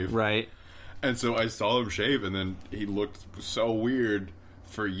my life. Right. And so I saw him shave, and then he looked so weird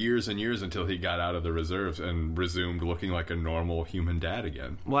for years and years until he got out of the reserves and resumed looking like a normal human dad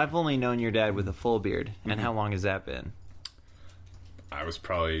again. Well, I've only known your dad with a full beard. And how long has that been? I was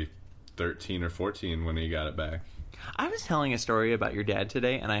probably 13 or 14 when he got it back. I was telling a story about your dad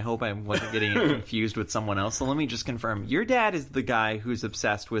today, and I hope I wasn't getting it confused with someone else. So let me just confirm. Your dad is the guy who's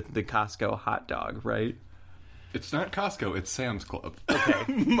obsessed with the Costco hot dog, right? It's not Costco, it's Sam's Club.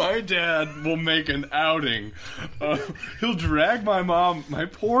 Okay. My dad will make an outing. He'll drag my mom, my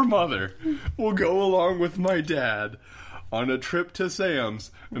poor mother, will go along with my dad on a trip to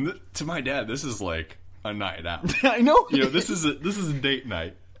Sam's. And to my dad, this is like a night out. I know. You know, this is a date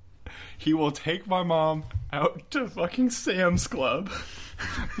night. He will take my mom out to fucking Sam's Club,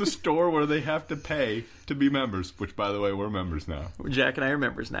 the store where they have to pay to be members, which, by the way, we're members now. Jack and I are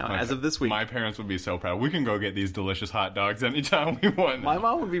members now, as of this week. My parents would be so proud. We can go get these delicious hot dogs anytime we want. My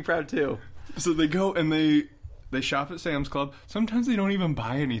mom would be proud, too. So they go and they shop at Sam's Club. Sometimes they don't even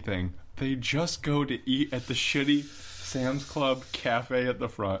buy anything. They just go to eat at the shitty Sam's Club cafe at the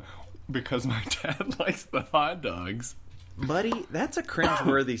front because my dad likes the hot dogs. Buddy, that's a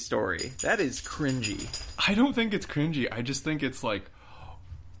cringeworthy story. That is cringy. I don't think it's cringy. I just think it's like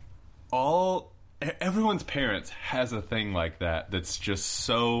everyone's parents has a thing like that that's just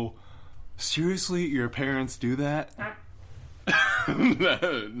so... Seriously, your parents do that?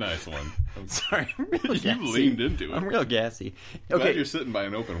 Nice one. Sorry, I'm real gassy. You leaned into it. I'm real gassy. Glad Okay, you're sitting by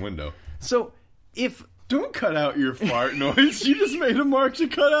an open window. so if... Don't cut out your fart noise. You just made a mark to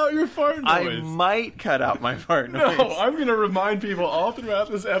cut out your fart noise. I might cut out my fart noise. No, I'm going to remind people all throughout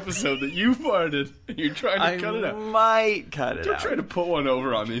this episode that you farted and you're trying to cut it out. I might cut it Don't out. try to put one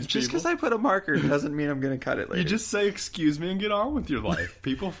over on these Just people. because I put a marker doesn't mean I'm going to cut it later. You just say, excuse me, and get on with your life.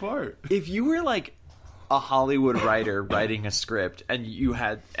 People fart. If you were like a Hollywood writer writing a script and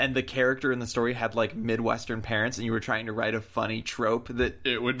the character in the story had like Midwestern parents and you were trying to write a funny trope that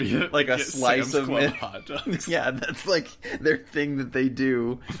It would be like a get slice Sam's of Club mid- hot dogs. yeah, that's like their thing that they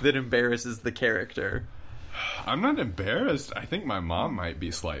do that embarrasses the character. I'm not embarrassed. I think my mom might be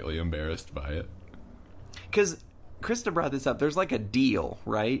slightly embarrassed by it. Because Krista brought this up. There's like a deal,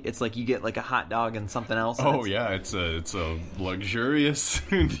 right? It's like you get like a hot dog and something else. And Oh yeah, it's a luxurious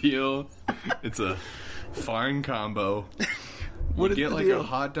deal. It's a fine combo. What You is get the like deal? a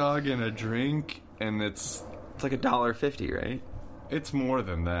hot dog and a drink, and it's like $1.50, right? It's more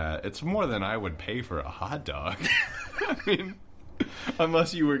than that. It's more than I would pay for a hot dog. I mean,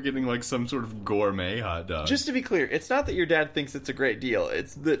 unless you were getting like some sort of gourmet hot dog. Just to be clear, it's not that your dad thinks it's a great deal.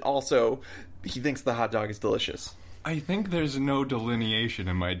 It's that also he thinks the hot dog is delicious. I think there's no delineation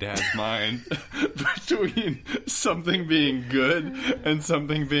in my dad's mind between something being good and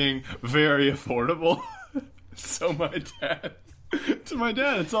something being very affordable. So to my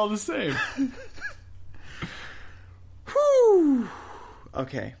dad, it's all the same. Whew.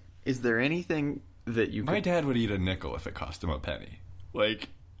 Okay. Is there anything that you My could... dad would eat a nickel if it cost him a penny. Like,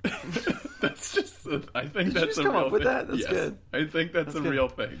 that's just... I think that's just a come real up with thing. that? That's Yes. good. I think that's a good. real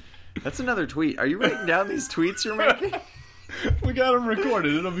thing. That's another tweet. Are you writing down these tweets you're making? We got them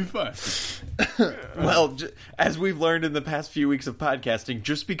recorded. It'll be fine. Well, as we've learned in the past few weeks of podcasting,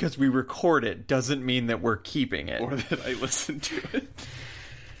 just because we record it doesn't mean that we're keeping it. Or that I listen to it.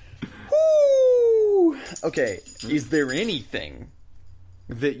 Woo! Okay, is there anything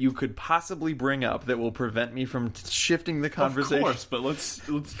that you could possibly bring up that will prevent me from shifting the conversation? Of course, but let's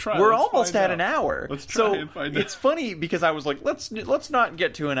try. We're Let's almost find at out. an hour. Let's try so and find out. it's funny because I was like, let's not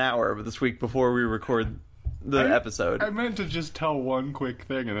get to an hour this week before we record the episode. I meant to just tell one quick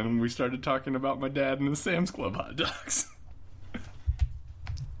thing, and then we started talking about my dad and the Sam's Club hot dogs.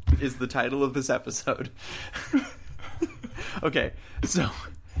 Is the title of this episode. Okay, so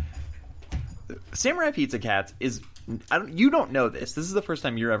Samurai Pizza Cats is... you don't know this. This is the first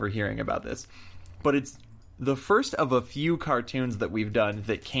time you're ever hearing about this. But it's the first of a few cartoons that we've done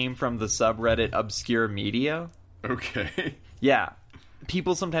that came from the subreddit Obscure Media. Okay. Yeah.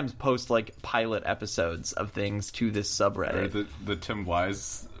 People sometimes post, like, pilot episodes of things to this Or subreddit. the Tim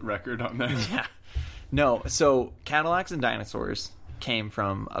Wise record on that. Yeah. No, so Cadillacs and Dinosaurs came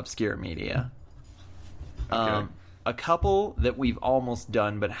from Obscure Media. Okay. A couple that we've almost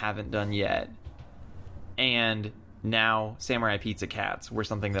done but haven't done yet. And now Samurai Pizza Cats were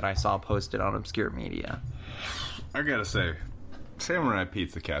something that I saw posted on Obscure Media. I gotta say, Samurai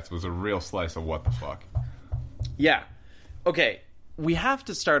Pizza Cats was a real slice of what the fuck. Yeah. Okay, we have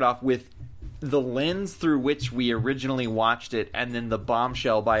to start off with the lens through which we originally watched it, and then the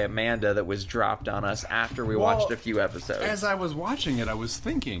bombshell by Amanda that was dropped on us after we watched a few episodes. As I was watching it, I was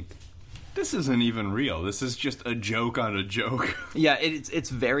thinking, this isn't even real. This is just a joke on a joke. Yeah, it's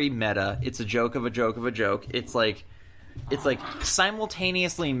very meta. It's a joke of a joke of a joke. It's like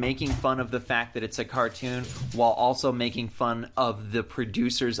simultaneously making fun of the fact that it's a cartoon while also making fun of the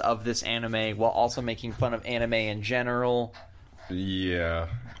producers of this anime, while also making fun of anime in general. Yeah.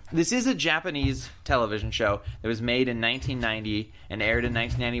 This is a Japanese television show that was made in 1990 and aired in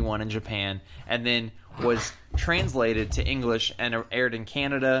 1991 in Japan, and then was translated to English and aired in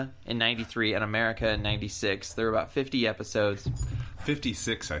Canada in 93 and America in 96. There were about 50 episodes.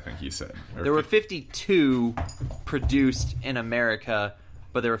 56, I think you said. Or There were 52 produced in America,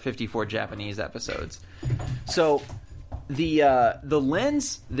 but there were 54 Japanese episodes. So the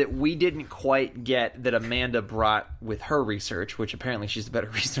lens that we didn't quite get that Amanda brought with her research, which apparently she's a better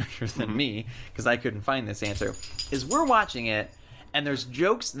researcher than me, because I couldn't find this answer, is we're watching it, and there's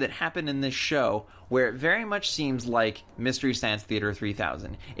jokes that happen in this show where it very much seems like Mystery Science Theater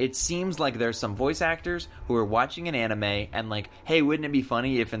 3000. It seems like there's some voice actors who are watching an anime and like, hey, wouldn't it be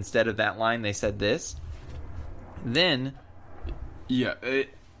funny if instead of that line they said this? Then... Yeah,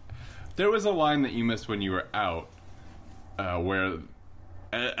 there was a line that you missed when you were out, where,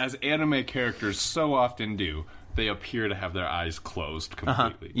 as anime characters so often do, they appear to have their eyes closed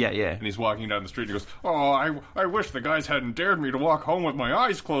completely. Yeah, yeah. And he's walking down the street and he goes, "Oh, I wish the guys hadn't dared me to walk home with my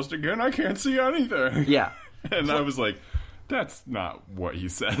eyes closed again. I can't see anything." Yeah. And I was like, that's not what he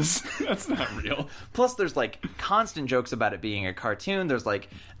says. That's not real. Plus, there's, like, constant jokes about it being a cartoon. There's, like,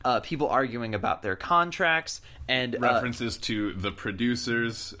 people arguing about their contracts and... References to the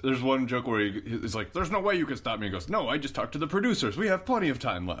producers. There's one joke where he's like, "There's no way you can stop me." He goes, "No, I just talked to the producers. We have plenty of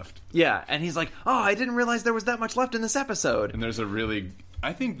time left." Yeah, and he's like, oh, I didn't realize there was that much left in this episode. And there's a really...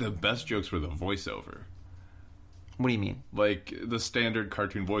 I think the best jokes were the voiceover. What do you mean? Like, the standard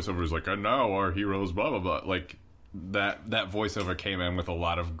cartoon voiceover is like, "And now our heroes blah, blah, blah." Like, that voiceover came in with a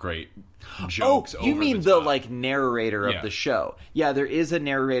lot of great jokes. Oh, you over mean the the top. like narrator of Yeah. the show? Yeah, there is a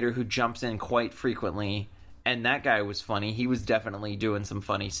narrator who jumps in quite frequently, and that guy was funny. He was definitely doing some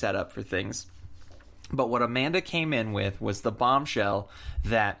funny setup for things. But what Amanda came in with was the bombshell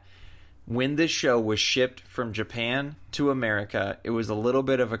that when this show was shipped from Japan to America, it was a little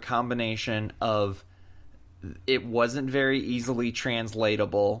bit of a combination of it wasn't very easily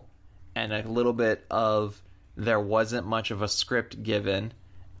translatable, and a little bit of there wasn't much of a script given,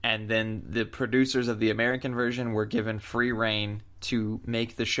 and then the producers of the American version were given free rein to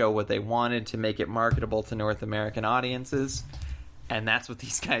make the show what they wanted to make it marketable to North American audiences, and that's what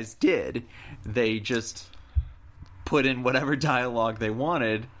these guys did. They just put in whatever dialogue they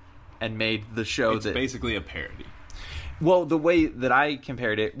wanted and made the show It's basically a parody. Well, the way that I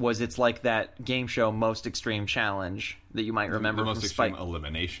compared it was it's like that game show Most Extreme Challenge that you might remember The Most from Extreme Spike.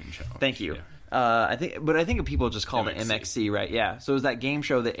 Elimination Challenge. Thank you. Yeah. I think people just called it MXC, right? Yeah. So it was that game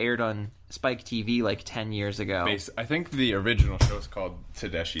show that aired on Spike TV like 10 years ago. I think the original show is called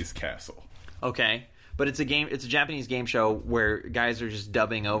Tedeschi's Castle. Okay. But it's a Japanese game show where guys are just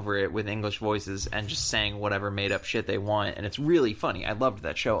dubbing over it with English voices and just saying whatever made up shit they want, and it's really funny. I loved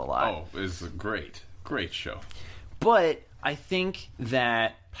that show a lot. Oh, it's a great show. But I think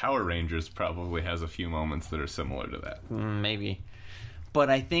that Power Rangers probably has a few moments that are similar to that. maybe. But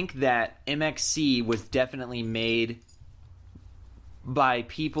I think that MXC was definitely made by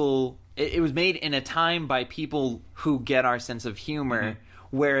people... It was made in a time by people who get our sense of humor,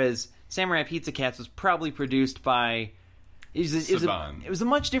 whereas Samurai Pizza Cats was probably produced by... It was a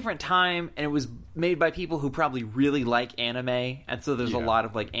much different time, and it was made by people who probably really like anime, and so there's a lot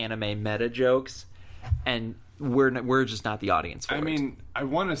of like anime meta jokes, and we're just not the audience for it. I mean, I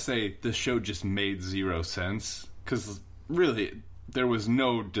want to say the show just made zero sense, because really, there was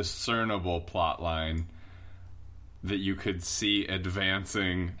no discernible plot line that you could see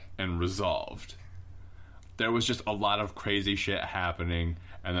advancing and resolved. There was just a lot of crazy shit happening,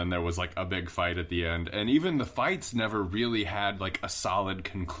 and then there was like a big fight at the end, and even the fights never really had like a solid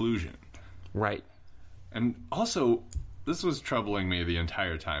conclusion. Right. And also, this was troubling me the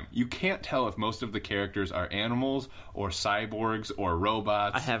entire time. You can't tell if most of the characters are animals or cyborgs or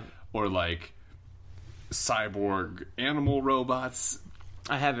robots or like cyborg animal robots.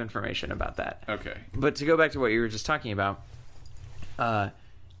 I have information about that. Okay. But to go back to what you were just talking about,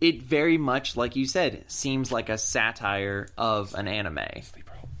 it very much, like you said, seems like a satire of an anime.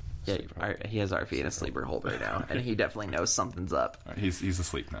 Sleeper hold. Yeah, he has RP in a sleeper hold right now, and he definitely knows something's up. He's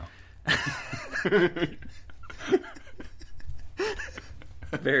asleep now.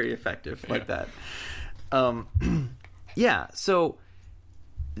 Very effective, like that. Yeah, so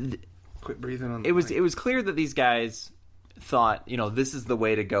Quit breathing on the it was clear that these guys thought, this is the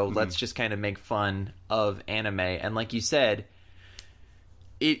way to go. Let's just kind of make fun of anime. And like you said,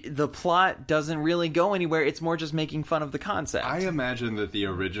 the plot doesn't really go anywhere. It's more just making fun of the concept. I imagine that the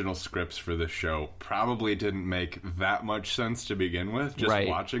original scripts for the show probably didn't make that much sense to begin with, just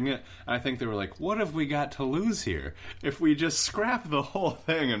watching it. And I think they were like, what have we got to lose here? If we just scrap the whole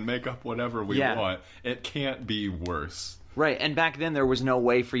thing and make up whatever we want, it can't be worse. Right, and back then there was no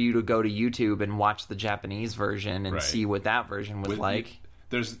way for you to go to YouTube and watch the Japanese version and see what that version was like.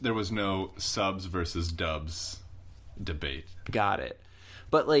 There was no subs versus dubs debate. Got it.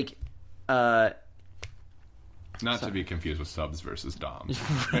 But like, not to be confused with subs versus doms.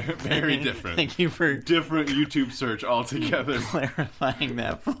 Very different. Thank you for different YouTube search altogether. Clarifying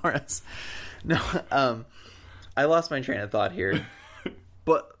that for us. No, I lost my train of thought here,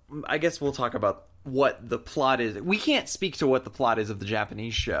 but I guess we'll talk about what the plot is. We can't speak to what the plot is of the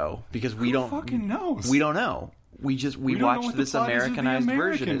Japanese show because we don't fucking knows. We don't know. We watched this Americanized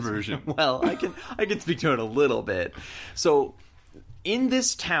version. Well, I can speak to it a little bit. So, in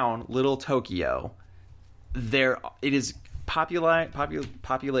this town, Little Tokyo, it is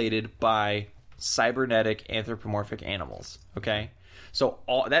populated by cybernetic anthropomorphic animals. Okay, so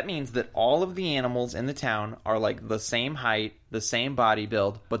that means that all of the animals in the town are like the same height, the same body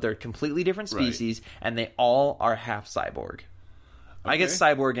build, but they're completely different species, and they all are half cyborg. Okay. I guess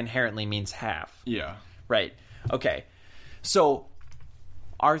cyborg inherently means half. Yeah. Right. Okay. So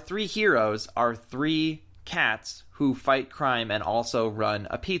our three heroes are three cats who fight crime and also run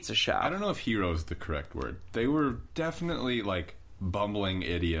a pizza shop. I don't know if hero is the correct word. They were definitely like bumbling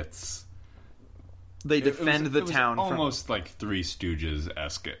idiots. They defend the town from almost like Three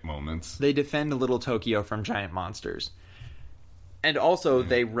Stooges-esque at moments. They defend Little Tokyo from giant monsters. And also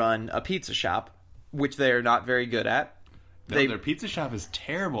they run a pizza shop, which they are not very good at. No, their pizza shop is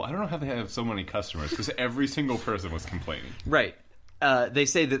terrible. I don't know how they have so many customers, because every single person was complaining. Right. They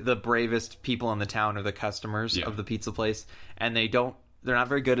say that the bravest people in the town are the customers of the pizza place, and they're not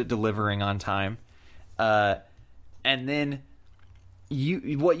very good at delivering on time. And then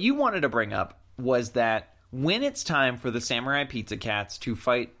what you wanted to bring up was that when it's time for the Samurai Pizza Cats to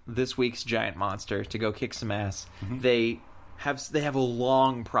fight this week's giant monster to go kick some ass, they have a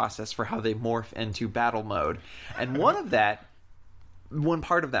long process for how they morph into battle mode. And one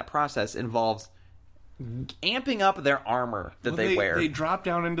part of that process involves amping up their armor that they wear. They drop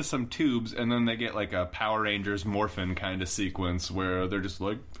down into some tubes, and then they get like a Power Rangers Morphin kind of sequence where they're just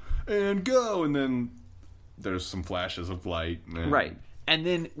like, and go, and then there's some flashes of light. And... Right. And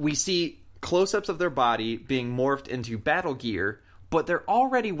then we see close-ups of their body being morphed into battle gear, but they're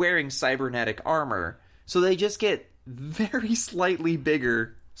already wearing cybernetic armor, so they just get very slightly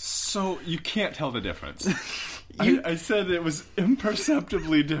bigger. So you can't tell the difference. I said it was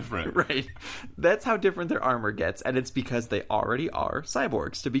imperceptibly different. Right. That's how different their armor gets, and it's because they already are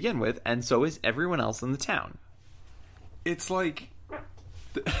cyborgs to begin with, and so is everyone else in the town. It's like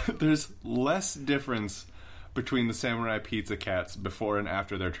there's less difference between the Samurai Pizza Cats before and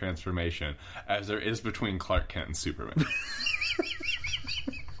after their transformation as there is between Clark Kent and Superman.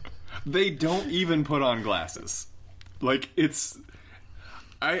 They don't even put on glasses. Like, it's...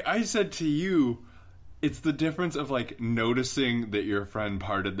 I said to you, it's the difference of, like, noticing that your friend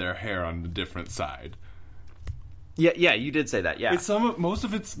parted their hair on a different side. Yeah, you did say that, yeah. Most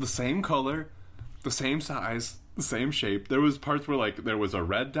of it's the same color, the same size, the same shape. There was parts where, like, there was a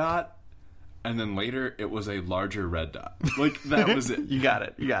red dot, and then later it was a larger red dot. Like, that was it. You got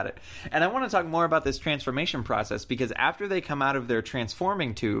it. And I want to talk more about this transformation process, because after they come out of their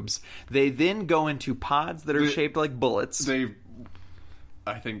transforming tubes, they then go into pods that are shaped like bullets.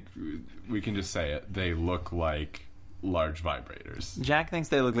 I think we can just say it. They look like large vibrators. Jack thinks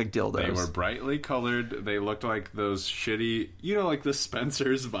they look like dildos. They were brightly colored. They looked like those shitty, like the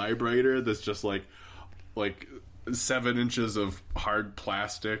Spencer's vibrator that's just like 7 inches of hard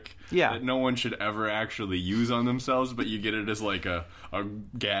plastic that no one should ever actually use on themselves, but you get it as like a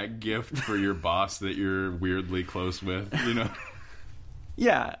gag gift for your boss that you're weirdly close with,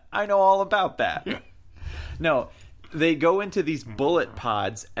 Yeah, I know all about that. Yeah. No, they go into these bullet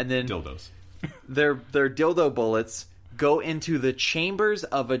pods, and then dildos. Their dildo bullets go into the chambers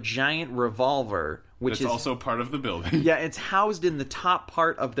of a giant revolver, which is also part of the building. Yeah, it's housed in the top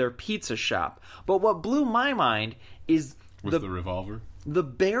part of their pizza shop. But what blew my mind is the revolver. The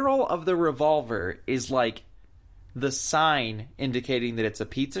barrel of the revolver is like the sign indicating that it's a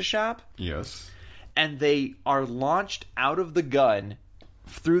pizza shop. Yes. And they are launched out of the gun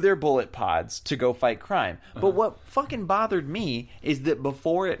through their bullet pods to go fight crime. But what fucking bothered me is that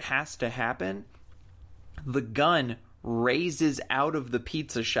before it has to happen, the gun raises out of the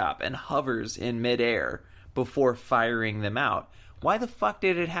pizza shop and hovers in midair before firing them out. Why the fuck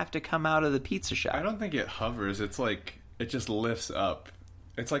did it have to come out of the pizza shop? I don't think it hovers. It's like it just lifts up.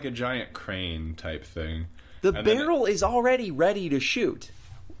 It's like a giant crane type thing. The barrel is already ready to shoot.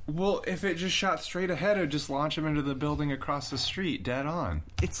 Well, if it just shot straight ahead, it would just launch him into the building across the street, dead on.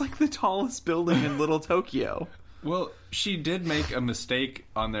 It's like the tallest building in Little Tokyo. Well, she did make a mistake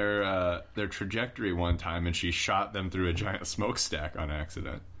on their trajectory one time, and she shot them through a giant smokestack on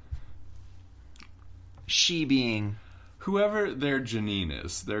accident. She being... whoever their Janine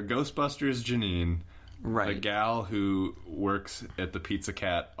is. Their Ghostbusters Janine. Right. The gal who works at the Pizza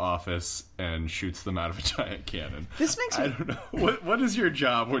Cat office and shoots them out of a giant cannon. This makes me... I don't know. What is your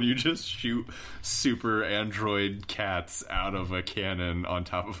job when you just shoot super android cats out of a cannon on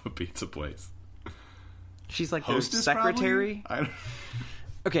top of a pizza place? She's like Hostess, their secretary? I don't...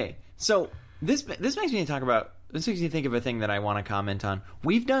 Okay, so this makes me talk about... This makes me think of a thing that I want to comment on.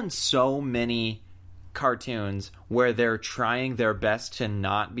 We've done so many cartoons where they're trying their best to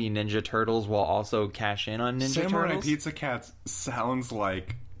not be Ninja Turtles while also cash in on Ninja Samurai Turtles. Pizza Cats sounds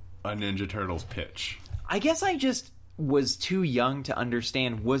like a Ninja Turtles pitch. I guess I just was too young to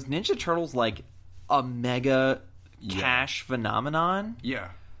understand. Was Ninja Turtles like a mega cash phenomenon? Yeah.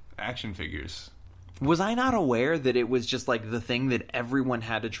 Action figures. Was I not aware that it was just like the thing that everyone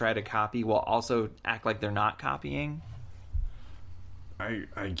had to try to copy while also act like they're not copying?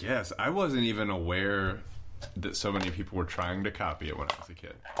 I guess. I wasn't even aware that so many people were trying to copy it when I was a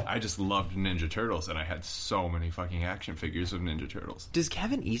kid. I just loved Ninja Turtles, and I had so many fucking action figures of Ninja Turtles. Does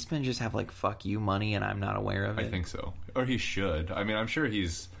Kevin Eastman just have, like, fuck you money and I'm not aware of it? I think so. Or he should. I mean, I'm sure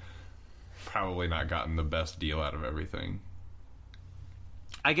he's probably not gotten the best deal out of everything.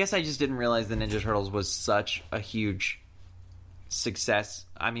 I guess I just didn't realize the Ninja Turtles was such a huge success.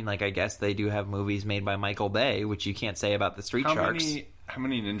 I mean, like, I guess they do have movies made by Michael Bay, which you can't say about the Street Sharks. How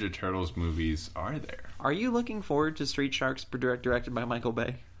many Ninja Turtles movies are there? Are you looking forward to Street Sharks directed by Michael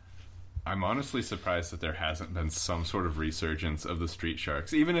Bay? I'm honestly surprised that there hasn't been some sort of resurgence of the Street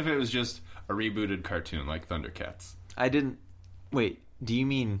Sharks, even if it was just a rebooted cartoon like Thundercats. I didn't... Wait, do you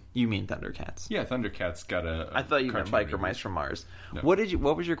mean Thundercats? Yeah, Thundercats got a I thought you meant Biker Mice from Mars. No.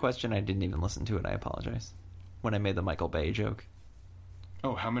 What was your question? I didn't even listen to it. I apologize. When I made the Michael Bay joke.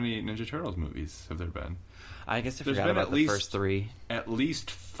 Oh, how many Ninja Turtles movies have there been? I guess I forgot about the first 3. At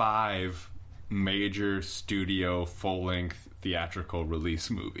least 5 major studio full-length theatrical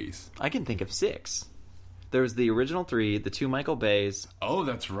release movies. I can think of 6. There was the original 3, the 2 Michael Bays. Oh,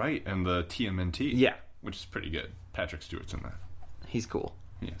 that's right, and the TMNT. Yeah. Which is pretty good. Patrick Stewart's in that. He's cool.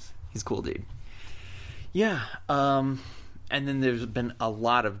 Yes. He's a cool dude. Yeah. And then there's been a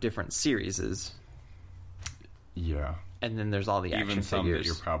lot of different series. Yeah. And then there's all the action Even some figures. that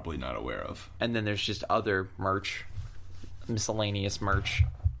you're probably not aware of. And then there's just other merch, miscellaneous merch.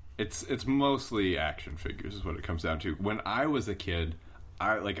 It's mostly action figures is what it comes down to. When I was a kid,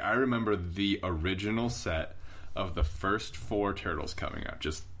 I remember the original set of the first 4 Turtles coming out.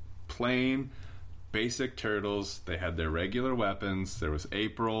 Just plain, basic Turtles. They had their regular weapons. There was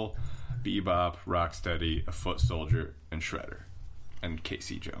April, Bebop, Rocksteady, a Foot Soldier, and Shredder. And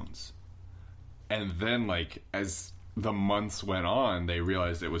Casey Jones. And then, like, as the months went on, they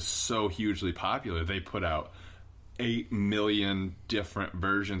realized it was so hugely popular, they put out 8 million different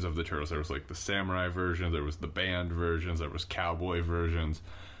versions of the Turtles. There was like the samurai version, there was the band versions, there was cowboy versions.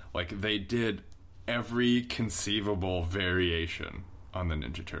 Like, they did every conceivable variation on the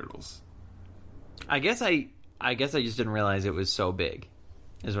Ninja Turtles. I guess I just didn't realize it was so big,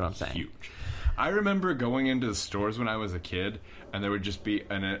 is what I'm saying. Huge. I remember going into the stores when I was a kid, and there would just be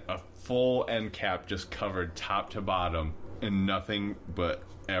a full end cap just covered top to bottom in nothing but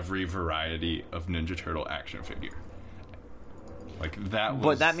every variety of Ninja Turtle action figure. Like, that was...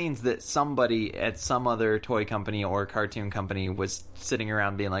 But that means that somebody at some other toy company or cartoon company was sitting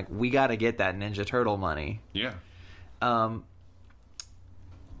around being like, we gotta get that Ninja Turtle money. Yeah.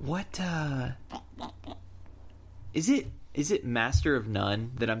 Is it Master of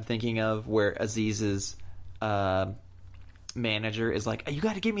None that I'm thinking of, where Aziz's manager is like, you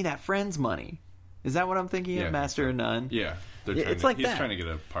gotta give me that Friends money? Is that what I'm thinking of, Master of None? Yeah. It's like he's that. trying to get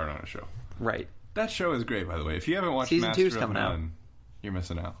a part on a show. Right. That show is great, by the way. If you haven't watched Season Master 2's of coming out. None, you're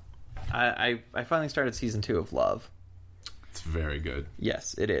missing out. I finally started season 2 of Love. It's very good.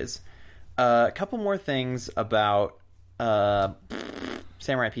 Yes, it is. A couple more things about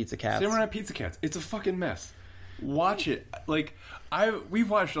Samurai Pizza Cats. Samurai Pizza Cats. It's a fucking mess. Watch it. Like, we've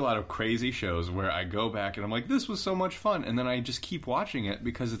watched a lot of crazy shows where I go back and I'm like, this was so much fun, and then I just keep watching it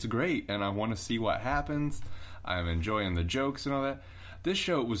because it's great and I want to see what happens. I'm enjoying the jokes and all that. This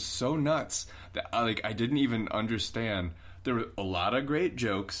show was so nuts that I didn't even understand. There were a lot of great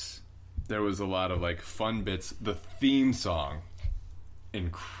jokes. There was a lot of like fun bits. The theme song,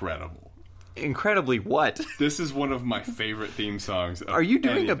 incredible. Incredibly what? This is one of my favorite theme songs. Are you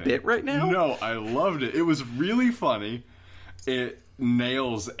doing a anything. bit right now? No, I loved it. It was really funny. It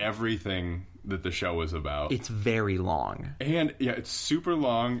nails everything that the show was about. It's very long. And yeah, it's super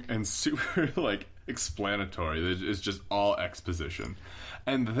long and super like explanatory. It's just all exposition.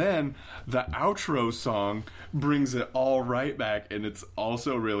 And then the outro song brings it all right back, and it's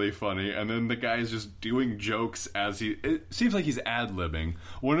also really funny. And then the guy's just doing jokes as it seems like he's ad-libbing.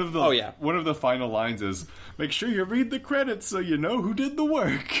 One of the final lines is, "Make sure you read the credits so you know who did the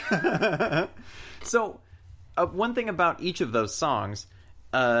work." So, one thing about each of those songs,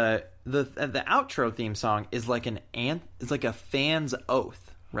 the outro theme song is like it's like a fan's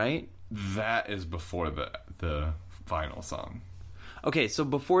oath, right? That is before the final song. Okay, so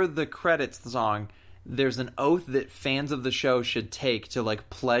before the credits song, there's an oath that fans of the show should take to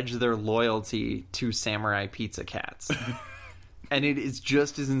like pledge their loyalty to Samurai Pizza Cats. And it is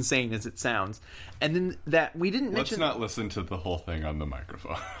just as insane as it sounds. And then that we didn't mention. Let's not listen to the whole thing on the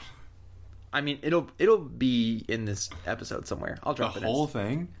microphone. I mean, it'll be in this episode somewhere. I'll drop it in. The whole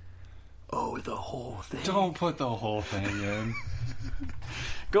thing? Oh, the whole thing. Don't put the whole thing in.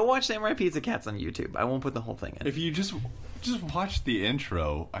 Go watch Samurai Pizza Cats on YouTube. I won't put the whole thing in. If you just watch the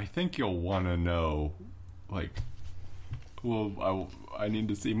intro, I think you'll want to know, like, well, I need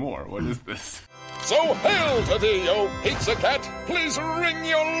to see more. What is this? So hail to thee, O Pizza Cat! Please ring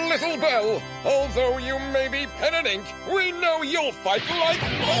your little bell. Although you may be pen and ink, we know you'll fight like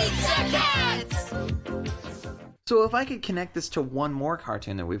Pizza Cats! So if I could connect this to one more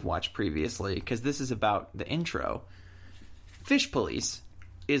cartoon that we've watched previously, because this is about the intro, Fish Police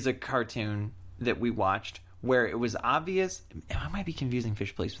is a cartoon that we watched where it was obvious. I might be confusing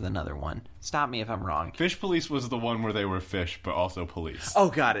Fish Police with another one. Stop me if I'm wrong. Fish Police was the one where they were fish, but also police.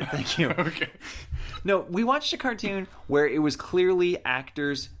 Oh, got it. Thank you. Okay. No, we watched a cartoon where it was clearly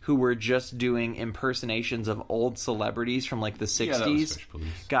actors who were just doing impersonations of old celebrities from like the 60s. Yeah, that was Fish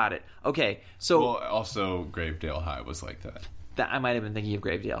Police. Got it. Okay, so Well, also Gravedale High was like that. I might have been thinking of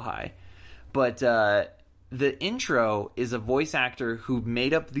Gravedale High. But the intro is a voice actor who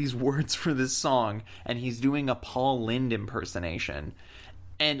made up these words for this song, and he's doing a Paul Lynde impersonation.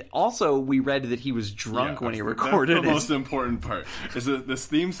 And also, we read that he was drunk when he recorded that's the it. most important part. Is that this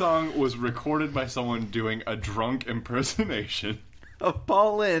theme song was recorded by someone doing a drunk impersonation of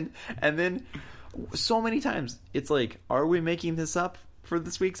Paul Lynde, and then so many times it's like, are we making this up for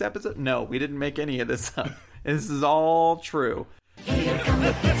this week's episode? No, we didn't make any of this up. This is all true.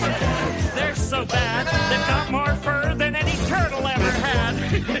 They're so bad, they've got more fur than any turtle ever had.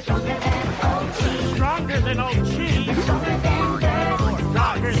 Stronger than old cheese.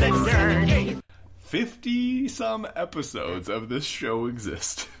 Stronger than dirt. 50-some episodes of this show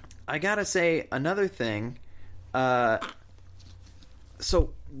exist. I gotta say, another thing, so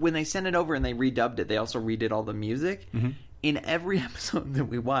when they sent it over and they redubbed it, they also redid all the music. Mm-hmm. In every episode that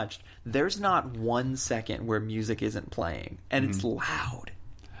we watched, there's not 1 second where music isn't playing, and it's loud.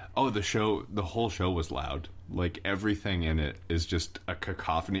 Oh, the whole show was loud. Like, everything in it is just a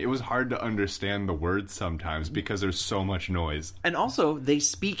cacophony. It was hard to understand the words sometimes because there's so much noise. And also, they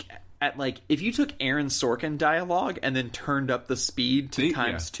speak at, like, if you took Aaron Sorkin dialogue and then turned up the speed to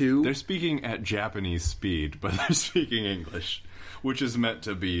times 2. They're speaking at Japanese speed, but they're speaking English, which is meant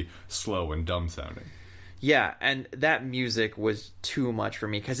to be slow and dumb sounding. Yeah, and that music was too much for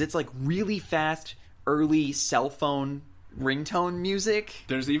me because it's like really fast, early cell phone ringtone music.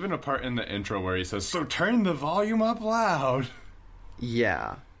 There's even a part in the intro where he says, "So turn the volume up loud."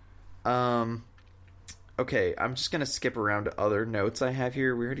 Yeah. Okay, I'm just going to skip around to other notes I have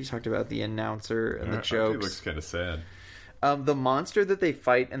here. We already talked about the announcer and the jokes. It looks kind of sad. The monster that they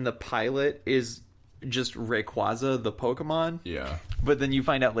fight in the pilot is just Rayquaza, the Pokemon. Yeah. But then you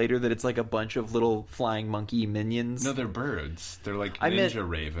find out later that it's like a bunch of little flying monkey minions. No, they're birds. They're like ninja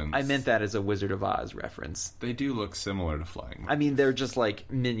ravens. I meant that as a Wizard of Oz reference. They do look similar to flying monkeys. I mean, they're just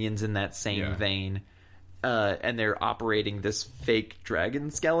like minions in that same vein. And they're operating this fake dragon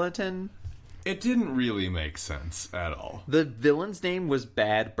skeleton. It didn't really make sense at all. The villain's name was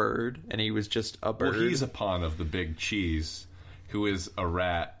Bad Bird, and he was just a bird. Well, he's a pawn of the Big Cheese, who is a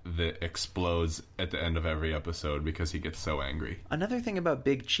rat that explodes at the end of every episode because he gets so angry. Another thing about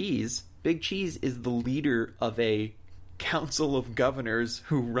Big Cheese is the leader of a council of governors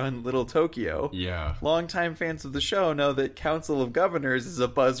who run Little Tokyo. Yeah. Longtime fans of the show know that Council of Governors is a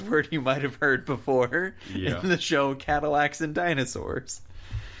buzzword you might have heard before in the show Cadillacs and Dinosaurs.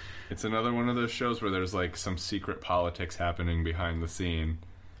 It's another one of those shows where there's like some secret politics happening behind the scene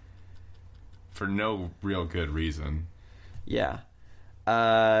for no real good reason. Yeah.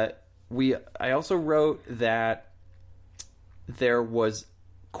 I also wrote that there was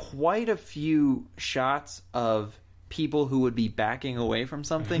quite a few shots of people who would be backing away from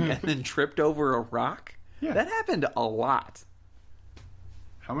something and then tripped over a rock. Yeah. That happened a lot.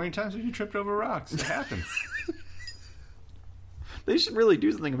 How many times have you tripped over rocks? It happens. They should really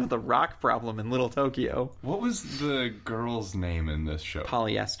do something about the rock problem in Little Tokyo. What was the girl's name in this show?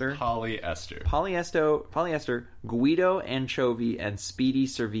 Polyester. Polyester, Guido Anchovy, and Speedy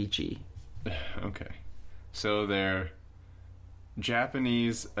Cervici. Okay. So they're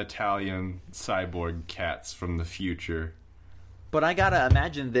Japanese, Italian, cyborg cats from the future. But I gotta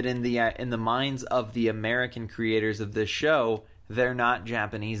imagine that in the minds of the American creators of this show, they're not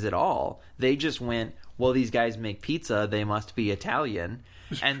Japanese at all. They just went, well, these guys make pizza, they must be Italian.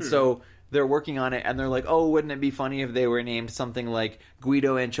 And so they're working on it, and they're like, oh, wouldn't it be funny if they were named something like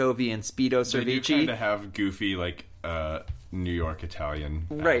Guido Anchovy and Speedo Cervici? They do kind of have goofy, like, New York Italian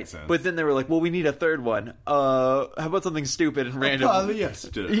accents. But then they were like, well, we need a third one. How about something stupid and random?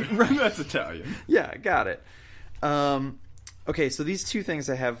 Polyester. That's Italian. Yeah, got it. Okay, so these only two things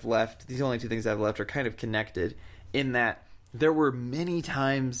I have left, are kind of connected in that there were many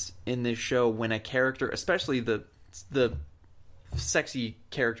times in this show when a character, especially the sexy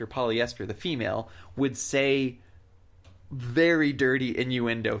character Polyester, the female, would say very dirty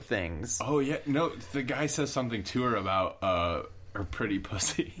innuendo things. Oh, yeah. No, the guy says something to her about her pretty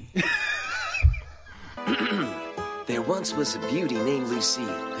pussy. There once was a beauty named Lucille,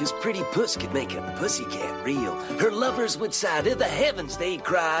 whose pretty puss could make a pussycat reel. Her lovers would sigh, to the heavens they'd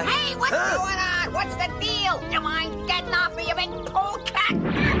cry. Hey, what's going on? What's the deal? You mind getting off me, you big polecat?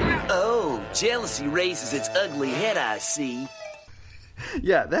 Oh, jealousy raises its ugly head, I see.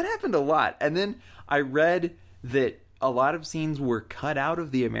 Yeah, that happened a lot. And then I read that a lot of scenes were cut out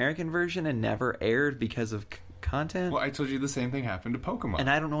of the American version and never aired because of content. Well, I told you the same thing happened to Pokemon. And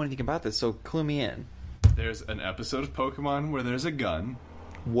I don't know anything about this, so clue me in. There's an episode of Pokemon where there's a gun.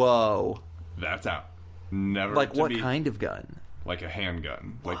 Whoa. That's out. Never. Like what kind of gun? Like a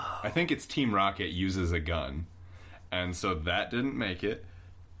handgun. Like, I think it's Team Rocket uses a gun. And so that didn't make it.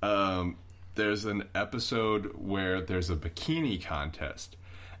 There's an episode where there's a bikini contest.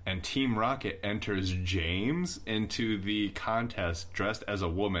 and Team Rocket enters James into the contest dressed as a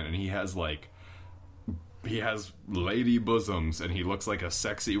woman, and he has lady bosoms, and he looks like a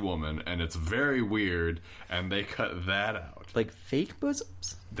sexy woman, and it's very weird, and they cut that out. Like fake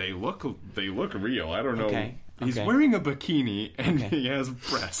bosoms? They look real. I don't know. Okay. He's wearing a bikini, and he has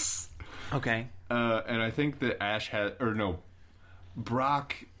breasts. Okay. And I think that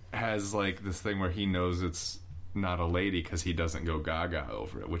Brock has like this thing where he knows it's not a lady because he doesn't go gaga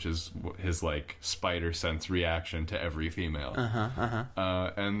over it, which is his like spider sense reaction to every female.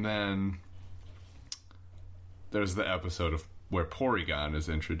 And then there's the episode of where Porygon is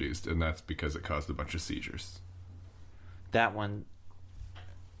introduced, and that's because it caused a bunch of seizures. That one,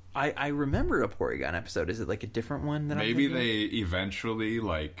 I remember a Porygon episode. Is it like a different one? Maybe they eventually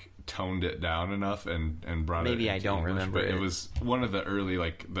like toned it down enough and brought it. Maybe I don't English, remember but it. It was one of the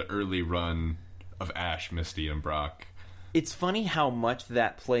early run of Ash, Misty, and Brock. It's funny how much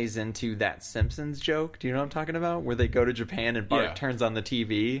that plays into that Simpsons joke. Do you know what I'm talking about? Where they go to Japan and Bart turns on the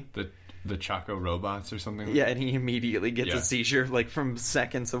TV. The Choco Robots or something? Yeah, and he immediately gets a seizure, like, from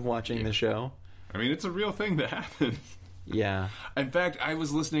seconds of watching the show. I mean, it's a real thing that happens. Yeah. In fact, I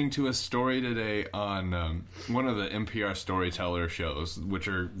was listening to a story today on one of the NPR storyteller shows, which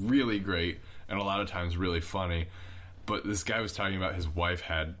are really great and a lot of times really funny. But this guy was talking about his wife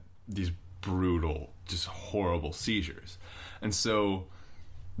had these brutal, just horrible seizures. And so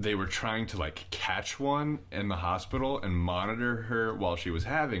they were trying to like catch one in the hospital and monitor her while she was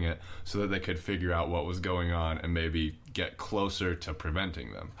having it so that they could figure out what was going on and maybe get closer to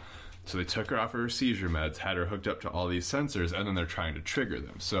preventing them. So they took her off her seizure meds, had her hooked up to all these sensors, and then they're trying to trigger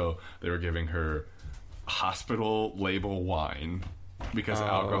them. So they were giving her hospital label wine because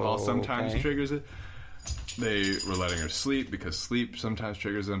alcohol sometimes triggers it. They were letting her sleep because sleep sometimes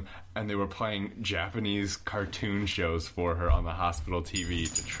triggers them, and they were playing Japanese cartoon shows for her on the hospital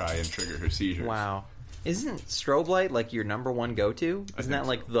TV to try and trigger her seizures. Wow. Isn't strobe light like your number one go-to? Isn't that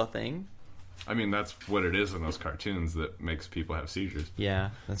like the thing? I mean, that's what it is in those cartoons that makes people have seizures. Yeah,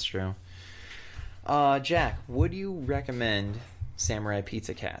 that's true. Jack, would you recommend Samurai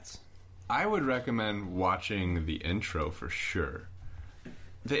Pizza Cats? I would recommend watching the intro for sure.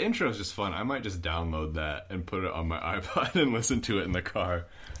 The intro is just fun. I might just download that and put it on my iPod and listen to it in the car.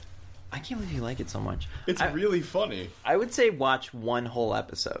 I can't believe you like it so much. It's really funny. I would say watch one whole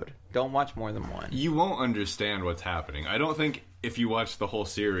episode. Don't watch more than one. You won't understand what's happening. I don't think if you watch the whole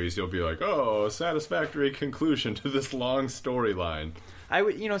series, you'll be like, oh, a satisfactory conclusion to this long storyline. I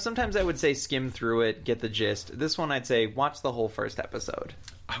would, sometimes I would say skim through it, get the gist. This one I'd say watch the whole first episode.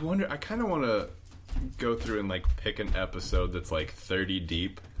 I kind of want to go through and like pick an episode that's like 30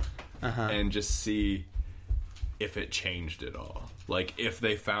 deep and just see if it changed at all. Like if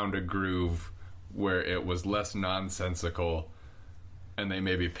they found a groove where it was less nonsensical and they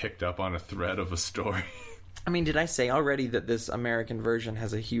maybe picked up on a thread of a story. I mean, did I say already that this American version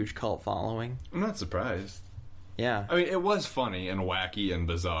has a huge cult following? I'm not surprised. Yeah. I mean, it was funny and wacky and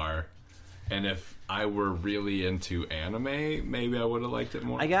bizarre. And if I were really into anime, maybe I would have liked it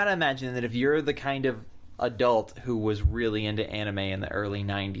more. I gotta imagine that if you're the kind of adult who was really into anime in the early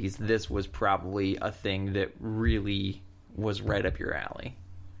 90s, this was probably a thing that really was right up your alley.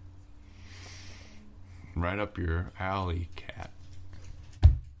 Right up your alley, cat.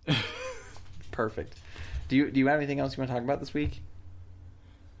 Perfect. Do you have anything else you want to talk about this week?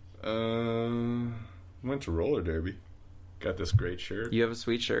 Went to roller derby. Got this great shirt. You have a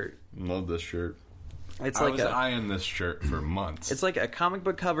sweet shirt. Love this shirt. I was eyeing this shirt for months. It's like a comic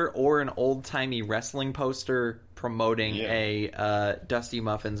book cover or an old-timey wrestling poster promoting a Dusty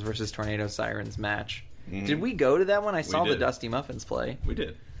Muffins versus Tornado Sirens match. Mm-hmm. Did we go to that one? I saw the Dusty Muffins play. We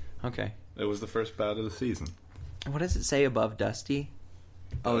did. Okay. It was the first bout of the season. What does it say above Dusty?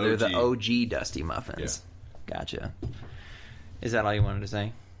 Oh, they're the OG Dusty Muffins. Yeah. Gotcha. Is that all you wanted to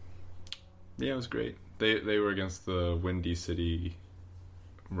say? Yeah, it was great. They were against the Windy City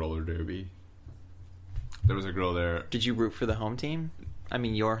roller derby. There was a girl there. Did you root for the home team? I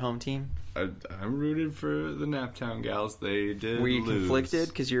mean, your home team? I'm rooted for the Naptown gals. They did. Were you lose. Conflicted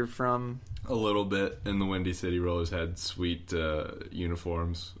because you're from? A little bit. And the Windy City Rollers had sweet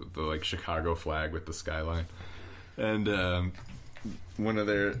uniforms, the like Chicago flag with the skyline, and one of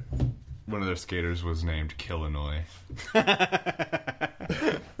their skaters was named Killinois.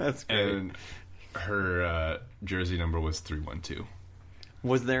 That's great. And her jersey number was 312.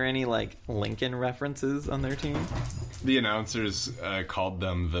 Was there any like Lincoln references on their team? The announcers called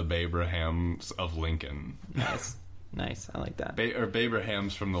them the Babrahams of Lincoln. Nice. I like that. Or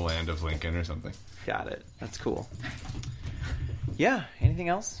Babrahams from the land of Lincoln or something. Got it. That's cool. Yeah. Anything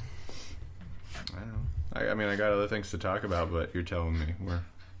else? I don't know. I mean, I got other things to talk about, but you're telling me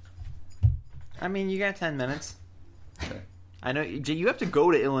I mean, you got 10 minutes. Okay. I know you have to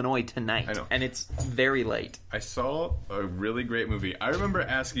go to Illinois tonight, I know. and it's very late. I saw a really great movie. I remember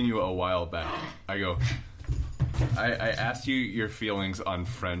asking you a while back. I asked you your feelings on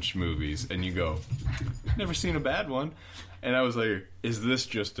French movies, and you go, never seen a bad one. And I was like, is this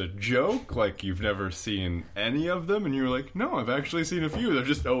just a joke? Like, you've never seen any of them? And you were like, no, I've actually seen a few. They're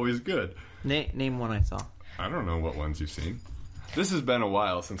just always good. Name one I saw. I don't know what ones you've seen. This has been a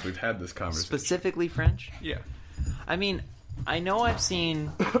while since we've had this conversation. Specifically French? Yeah. I mean, I know I've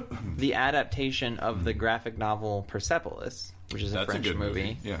seen the adaptation of the graphic novel Persepolis, which is a French good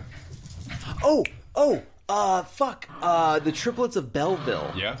movie. Yeah. The Triplets of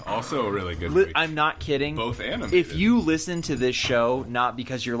Belleville. Yeah, also a really good movie. I'm not kidding. Both animated. If you listen to this show, not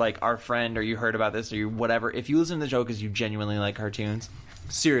because you're like our friend or you heard about this or you whatever, if you listen to the show because you genuinely like cartoons,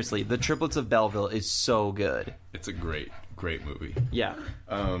 seriously, The Triplets of Belleville is so good. It's a great movie. Yeah.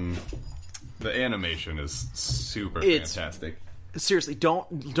 The animation is super fantastic. Seriously, don't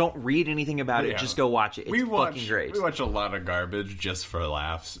read anything about it. Just go watch it. It's fucking great. We watch a lot of garbage just for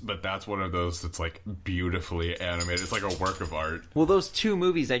laughs, but that's one of those that's like beautifully animated. It's like a work of art. Well, those two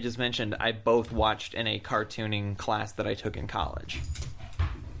movies I just mentioned, I both watched in a cartooning class that I took in college.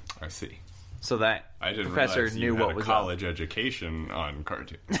 I see. So that I didn't professor realize knew you had what a was college education on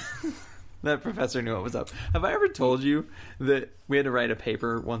cartoons. That professor knew what was up. Have I ever told you that we had to write a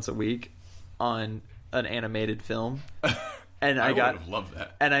paper once a week on an animated film? And I would have loved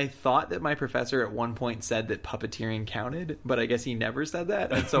that. And I thought that my professor at one point said that puppeteering counted, but I guess he never said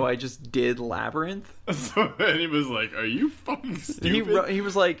that. And so I just did Labyrinth. And he was like, "Are you fucking stupid?" He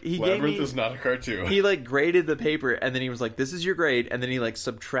was like, Labyrinth is not a cartoon. He like graded the paper, and then he was like, "This is your grade," and then he like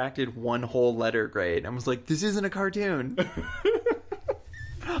subtracted one whole letter grade. I was like, "This isn't a cartoon."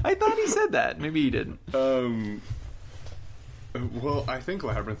 I thought he said that. Maybe he didn't. Well, I think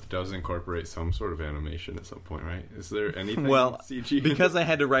Labyrinth does incorporate some sort of animation at some point, right? Is there anything CG? Because I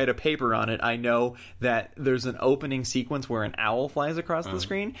had to write a paper on it, I know that there's an opening sequence where an owl flies across the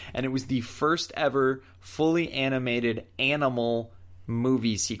screen, and it was the first ever fully animated animal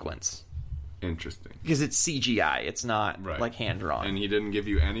movie sequence. Interesting. Because it's CGI. It's not like hand-drawn. And he didn't give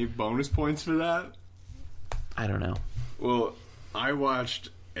you any bonus points for that? I don't know. Well, I watched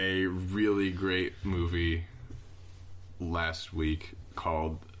a really great movie last week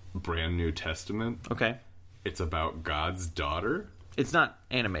called Brand New Testament. Okay. It's about God's daughter. It's not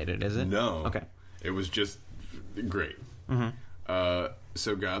animated, is it? No. Okay. It was just great. Mm-hmm.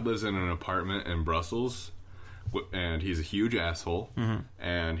 So God lives in an apartment in Brussels, and he's a huge asshole,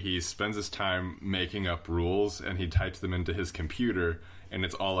 and he spends his time making up rules, and he types them into his computer, and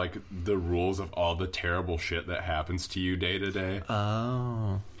it's all like the rules of all the terrible shit that happens to you day to day.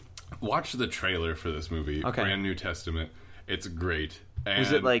 Oh. Watch the trailer for this movie, Okay. Brand New Testament. It's great. And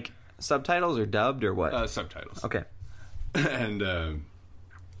Was it like subtitles or dubbed or what? Subtitles. Okay. And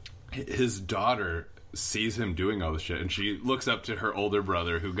his daughter sees him doing all this shit, and she looks up to her older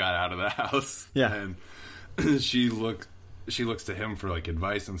brother who got out of the house. Yeah. And she looks to him for like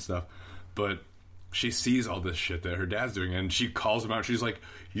advice and stuff, but she sees all this shit that her dad's doing, and she calls him out. She's like,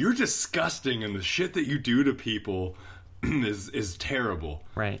 "You're disgusting, and the shit that you do to people is terrible."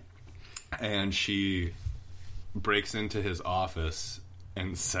 Right. And she breaks into his office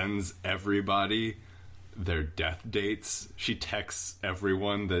and sends everybody their death dates. She texts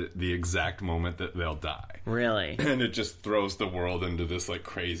everyone the exact moment that they'll die. Really? And it just throws the world into this like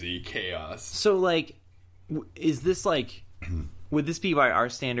crazy chaos. So like, is this like, would this be by our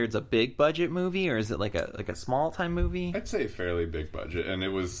standards a big budget movie, or is it like a small time movie? I'd say fairly big budget, and it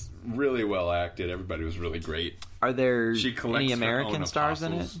was really well acted. Everybody was really great. Are there She collects any her American own stars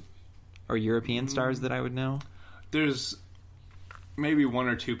in it? apostles. Or European stars that I would know? There's maybe one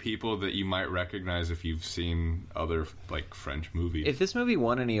or two people that you might recognize if you've seen other like French movies. If this movie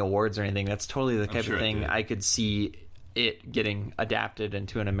won any awards or anything, that's totally the type sure of it thing did. I could see it getting adapted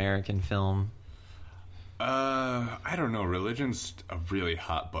into an American film. I don't know. Religion's a really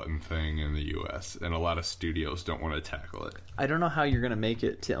hot button thing in the U.S., and a lot of studios don't want to tackle it. I don't know how you're going to make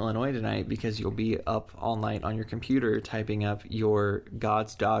it to Illinois tonight because you'll be up all night on your computer typing up your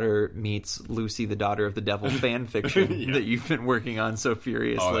God's daughter meets Lucy, the daughter of the devil fan fiction that you've been working on so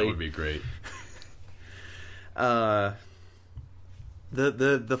furiously. Oh, that would be great. The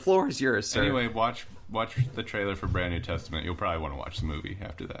floor is yours, sir. Anyway, watch the trailer for Brand New Testament. You'll probably want to watch the movie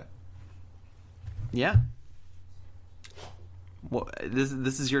after that. Yeah. Well,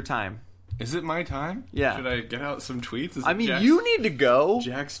 this is your time. Is it my time? Yeah. Should I get out some tweets? Is I it mean, Jack's- you need to go.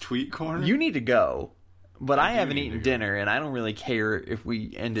 Jack's tweet corner? You need to go. But I do haven't need eaten to go. dinner, and I don't really care if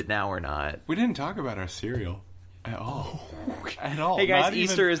we end it now or not. We didn't talk about our cereal. At all. At all. Hey guys, Not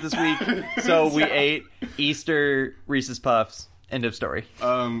Easter even... is this week, so we ate Easter Reese's Puffs. End of story.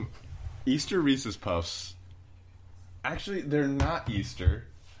 Easter Reese's Puffs. Actually, they're not Easter.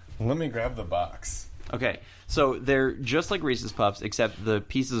 Let me grab the box. Okay, so they're just like Reese's Puffs, except the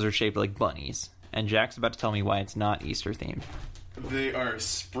pieces are shaped like bunnies. And Jack's about to tell me why it's not Easter themed. They are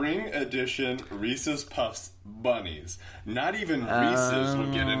spring edition Reese's Puffs bunnies. Not even Reese's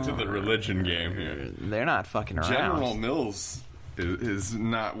will get into the religion game here. They're not fucking around. General Mills is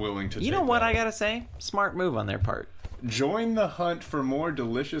not willing to You take know what that. I gotta say? Smart move on their part. Join the hunt for more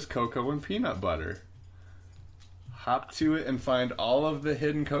delicious cocoa and peanut butter. Hop to it and find all of the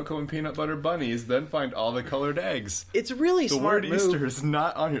hidden cocoa and peanut butter bunnies, then find all the colored eggs. It's really The smart word move. Easter is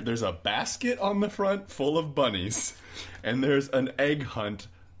not on here. There's a basket on the front full of bunnies, and there's an egg hunt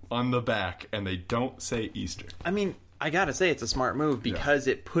on the back, and they don't say Easter. I mean, I gotta say it's a smart move because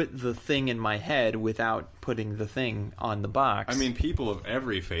it put the thing in my head without putting the thing on the box. I mean, people of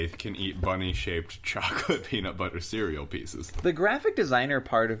every faith can eat bunny-shaped chocolate peanut butter cereal pieces. the graphic designer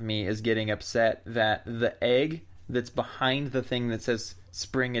part of me is getting upset that the egg that's behind the thing that says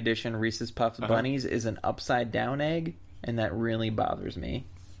Spring Edition Reese's Puffs Bunnies is an upside down egg, and that really bothers me.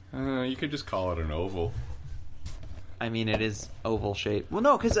 You could just call it an oval. I mean, it is oval shaped. Well,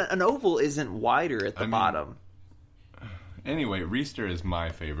 no, because an oval isn't wider at the bottom. Anyway, Reester is my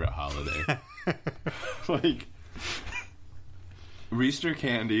favorite holiday. Like, Reester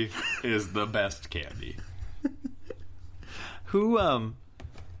candy is the best candy.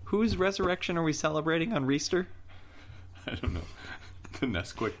 Whose resurrection are we celebrating on Reester? I don't know. The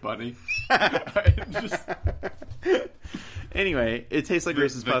Nesquik bunny. Anyway, it tastes like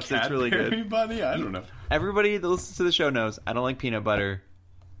Reese's Puffs. It's really Cadbury good. bunny? I don't know. Everybody that listens to the show knows I don't like peanut butter.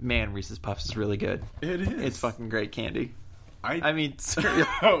 Man, Reese's Puffs is really good. It is. It's fucking great candy. I mean, cereal.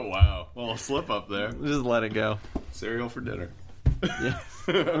 Oh, wow. Well, slip up there. Just let it go. Cereal for dinner. Yeah.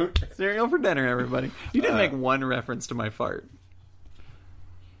 Okay. Cereal for dinner, everybody. You didn't make one reference to my fart.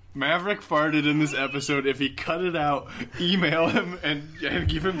 Maverick farted in this episode. If he cut it out, email him and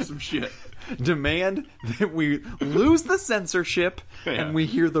give him some shit. Demand that we lose the censorship and we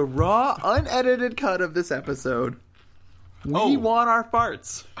hear the raw, unedited cut of this episode. We want our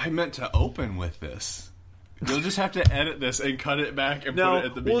farts. I meant to open with this. You'll just have to edit this and cut it back and put it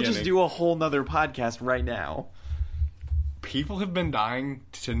at the beginning. We'll just do a whole nother podcast right now. People have been dying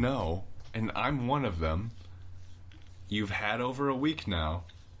to know, and I'm one of them. You've had over a week now.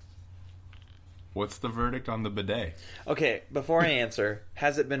 What's the verdict on the bidet? Okay, before I answer,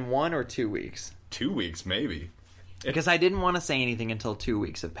 has it been 1 or 2 weeks? 2 weeks, maybe. Because I didn't want to say anything until 2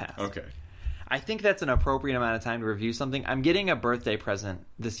 weeks have passed. Okay. I think that's an appropriate amount of time to review something. I'm getting a birthday present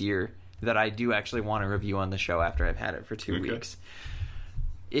this year that I do actually want to review on the show after I've had it for 2 weeks.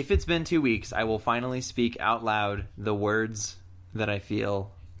 If it's been 2 weeks, I will finally speak out loud the words that I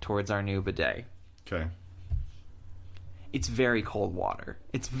feel towards our new bidet. Okay. It's very cold water.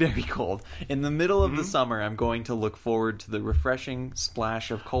 It's very cold. In the middle of the summer, I'm going to look forward to the refreshing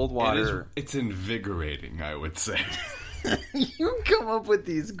splash of cold water. It's invigorating, I would say. You come up with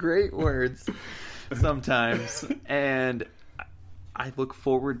these great words sometimes, and I look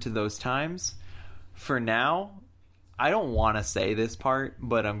forward to those times. For now, I don't want to say this part,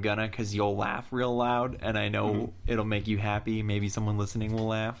 but I'm gonna because you'll laugh real loud, and I know it'll make you happy. Maybe someone listening will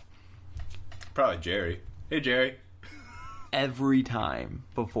laugh. Probably Jerry. Hey, Jerry. Every time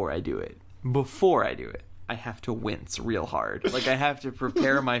before I do it, I have to wince real hard. Like, I have to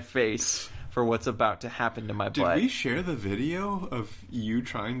prepare my face for what's about to happen to my butt. Did we share the video of you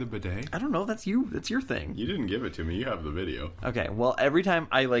trying the bidet? I don't know. That's you. That's your thing. You didn't give it to me. You have the video. Okay, well, every time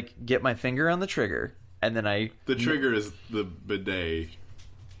I, get my finger on the trigger, and then I... The trigger is the bidet,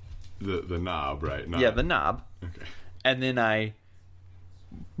 the knob, right? Yeah, the knob. Okay. And then I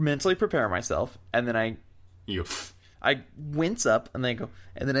mentally prepare myself, and then I wince up, and then I go,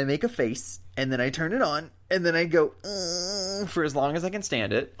 and then I make a face, and then I turn it on, and then I go, for as long as I can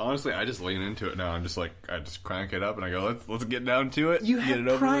stand it. Honestly, I just lean into it now. I'm just like, I just crank it up, and I go, let's get down to it. You get have it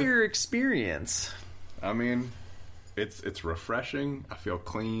over prior experience. I mean, it's refreshing. I feel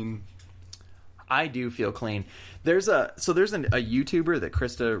clean. I do feel clean. There's a YouTuber that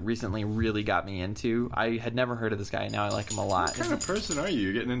Krista recently really got me into. I had never heard of this guy. Now I like him a lot. What kind of person are you?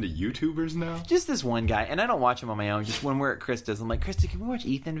 You're getting into YouTubers now? Just this one guy, and I don't watch him on my own. Just when we're at Krista's, I'm like, Krista, can we watch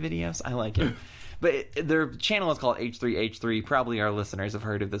Ethan videos? I like him. But their channel is called H3H3. Probably our listeners have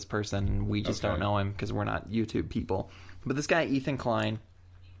heard of this person. We just don't know him because we're not YouTube people. But this guy, Ethan Klein,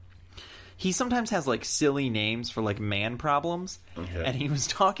 he sometimes has like silly names for like man problems. Okay. And he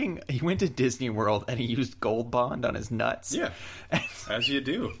went to Disney World and he used Gold Bond on his nuts. Yeah, as you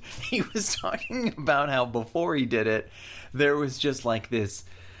do. He was talking about how before he did it, there was just like this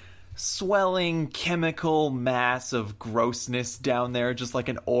swelling chemical mass of grossness down there, just like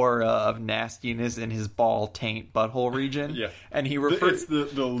an aura of nastiness in his ball taint butthole region. Yeah. And he It's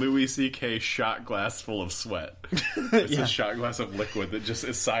the Louis C.K. shot glass full of sweat. It's a shot glass of liquid that just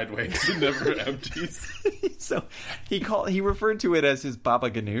is sideways and never empties. So he referred to it as his Baba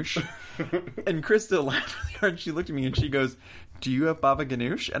Ganoush. And Krista laughed really hard. She looked at me and she goes, "Do you have Baba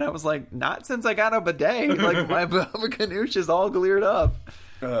Ganoush?" And I was like, "Not since I got a bidet. Like, my Baba Ganoush is all cleared up."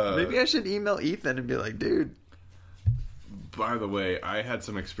 Maybe I should email Ethan and be like, "Dude." By the way, I had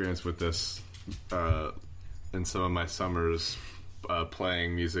some experience with this in some of my summers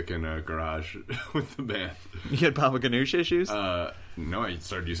playing music in a garage with the band. You had Baba Ganoush issues? No, I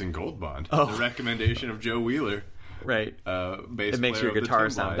started using Gold Bond. Oh. The recommendation of Joe Wheeler. Right. Bass it makes player your of the guitar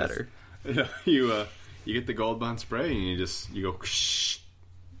Tim sound Wise. better. You get the Gold Bond spray and you go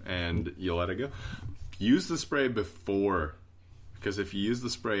and you let it go. Use the spray before, because if you use the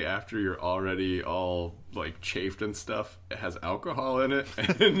spray after you're already all like chafed and stuff, it has alcohol in it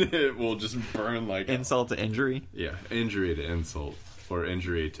and it will just burn like insult to injury. Yeah, injury to insult or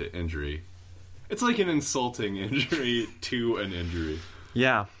injury to injury. It's like an insulting injury to an injury.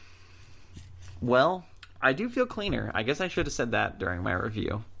 Yeah. Well, I do feel cleaner. I guess I should have said that during my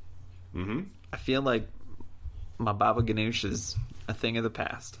review. Mm-hmm. I feel like my Baba Ganoush is a thing of the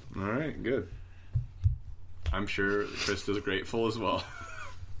past. All right, good. I'm sure Krista's grateful as well.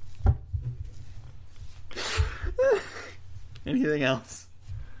 Anything else?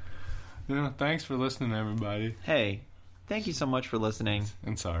 Yeah, thanks for listening, everybody. Hey, thank you so much for listening.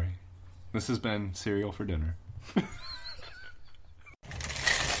 And sorry. This has been Cereal for Dinner.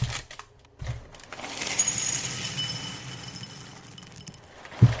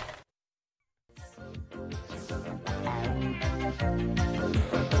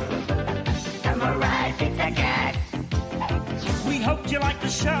 Samurai Pizza Cat. We hoped you liked the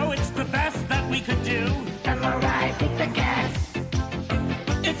show. It's the best that we could do. Samurai Pizza Cat.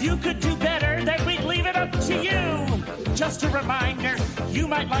 If you could do better, then we'd leave it up to you. Just a reminder, you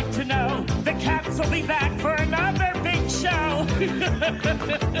might like to know the cats will be back for another big show.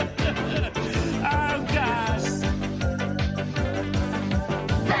 Oh gosh.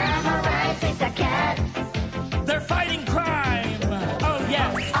 Samurai Pizza Cat. They're fighting crime. Oh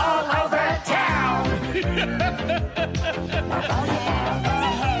yes, all over town.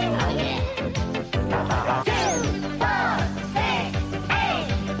 2, 4, 6, 8.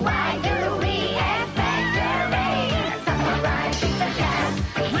 Why do we expect a raise? Samurai Pizza Cat.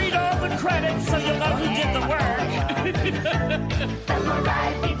 Read all the credits so you'll know who did the work. Samurai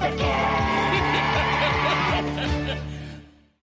Pizza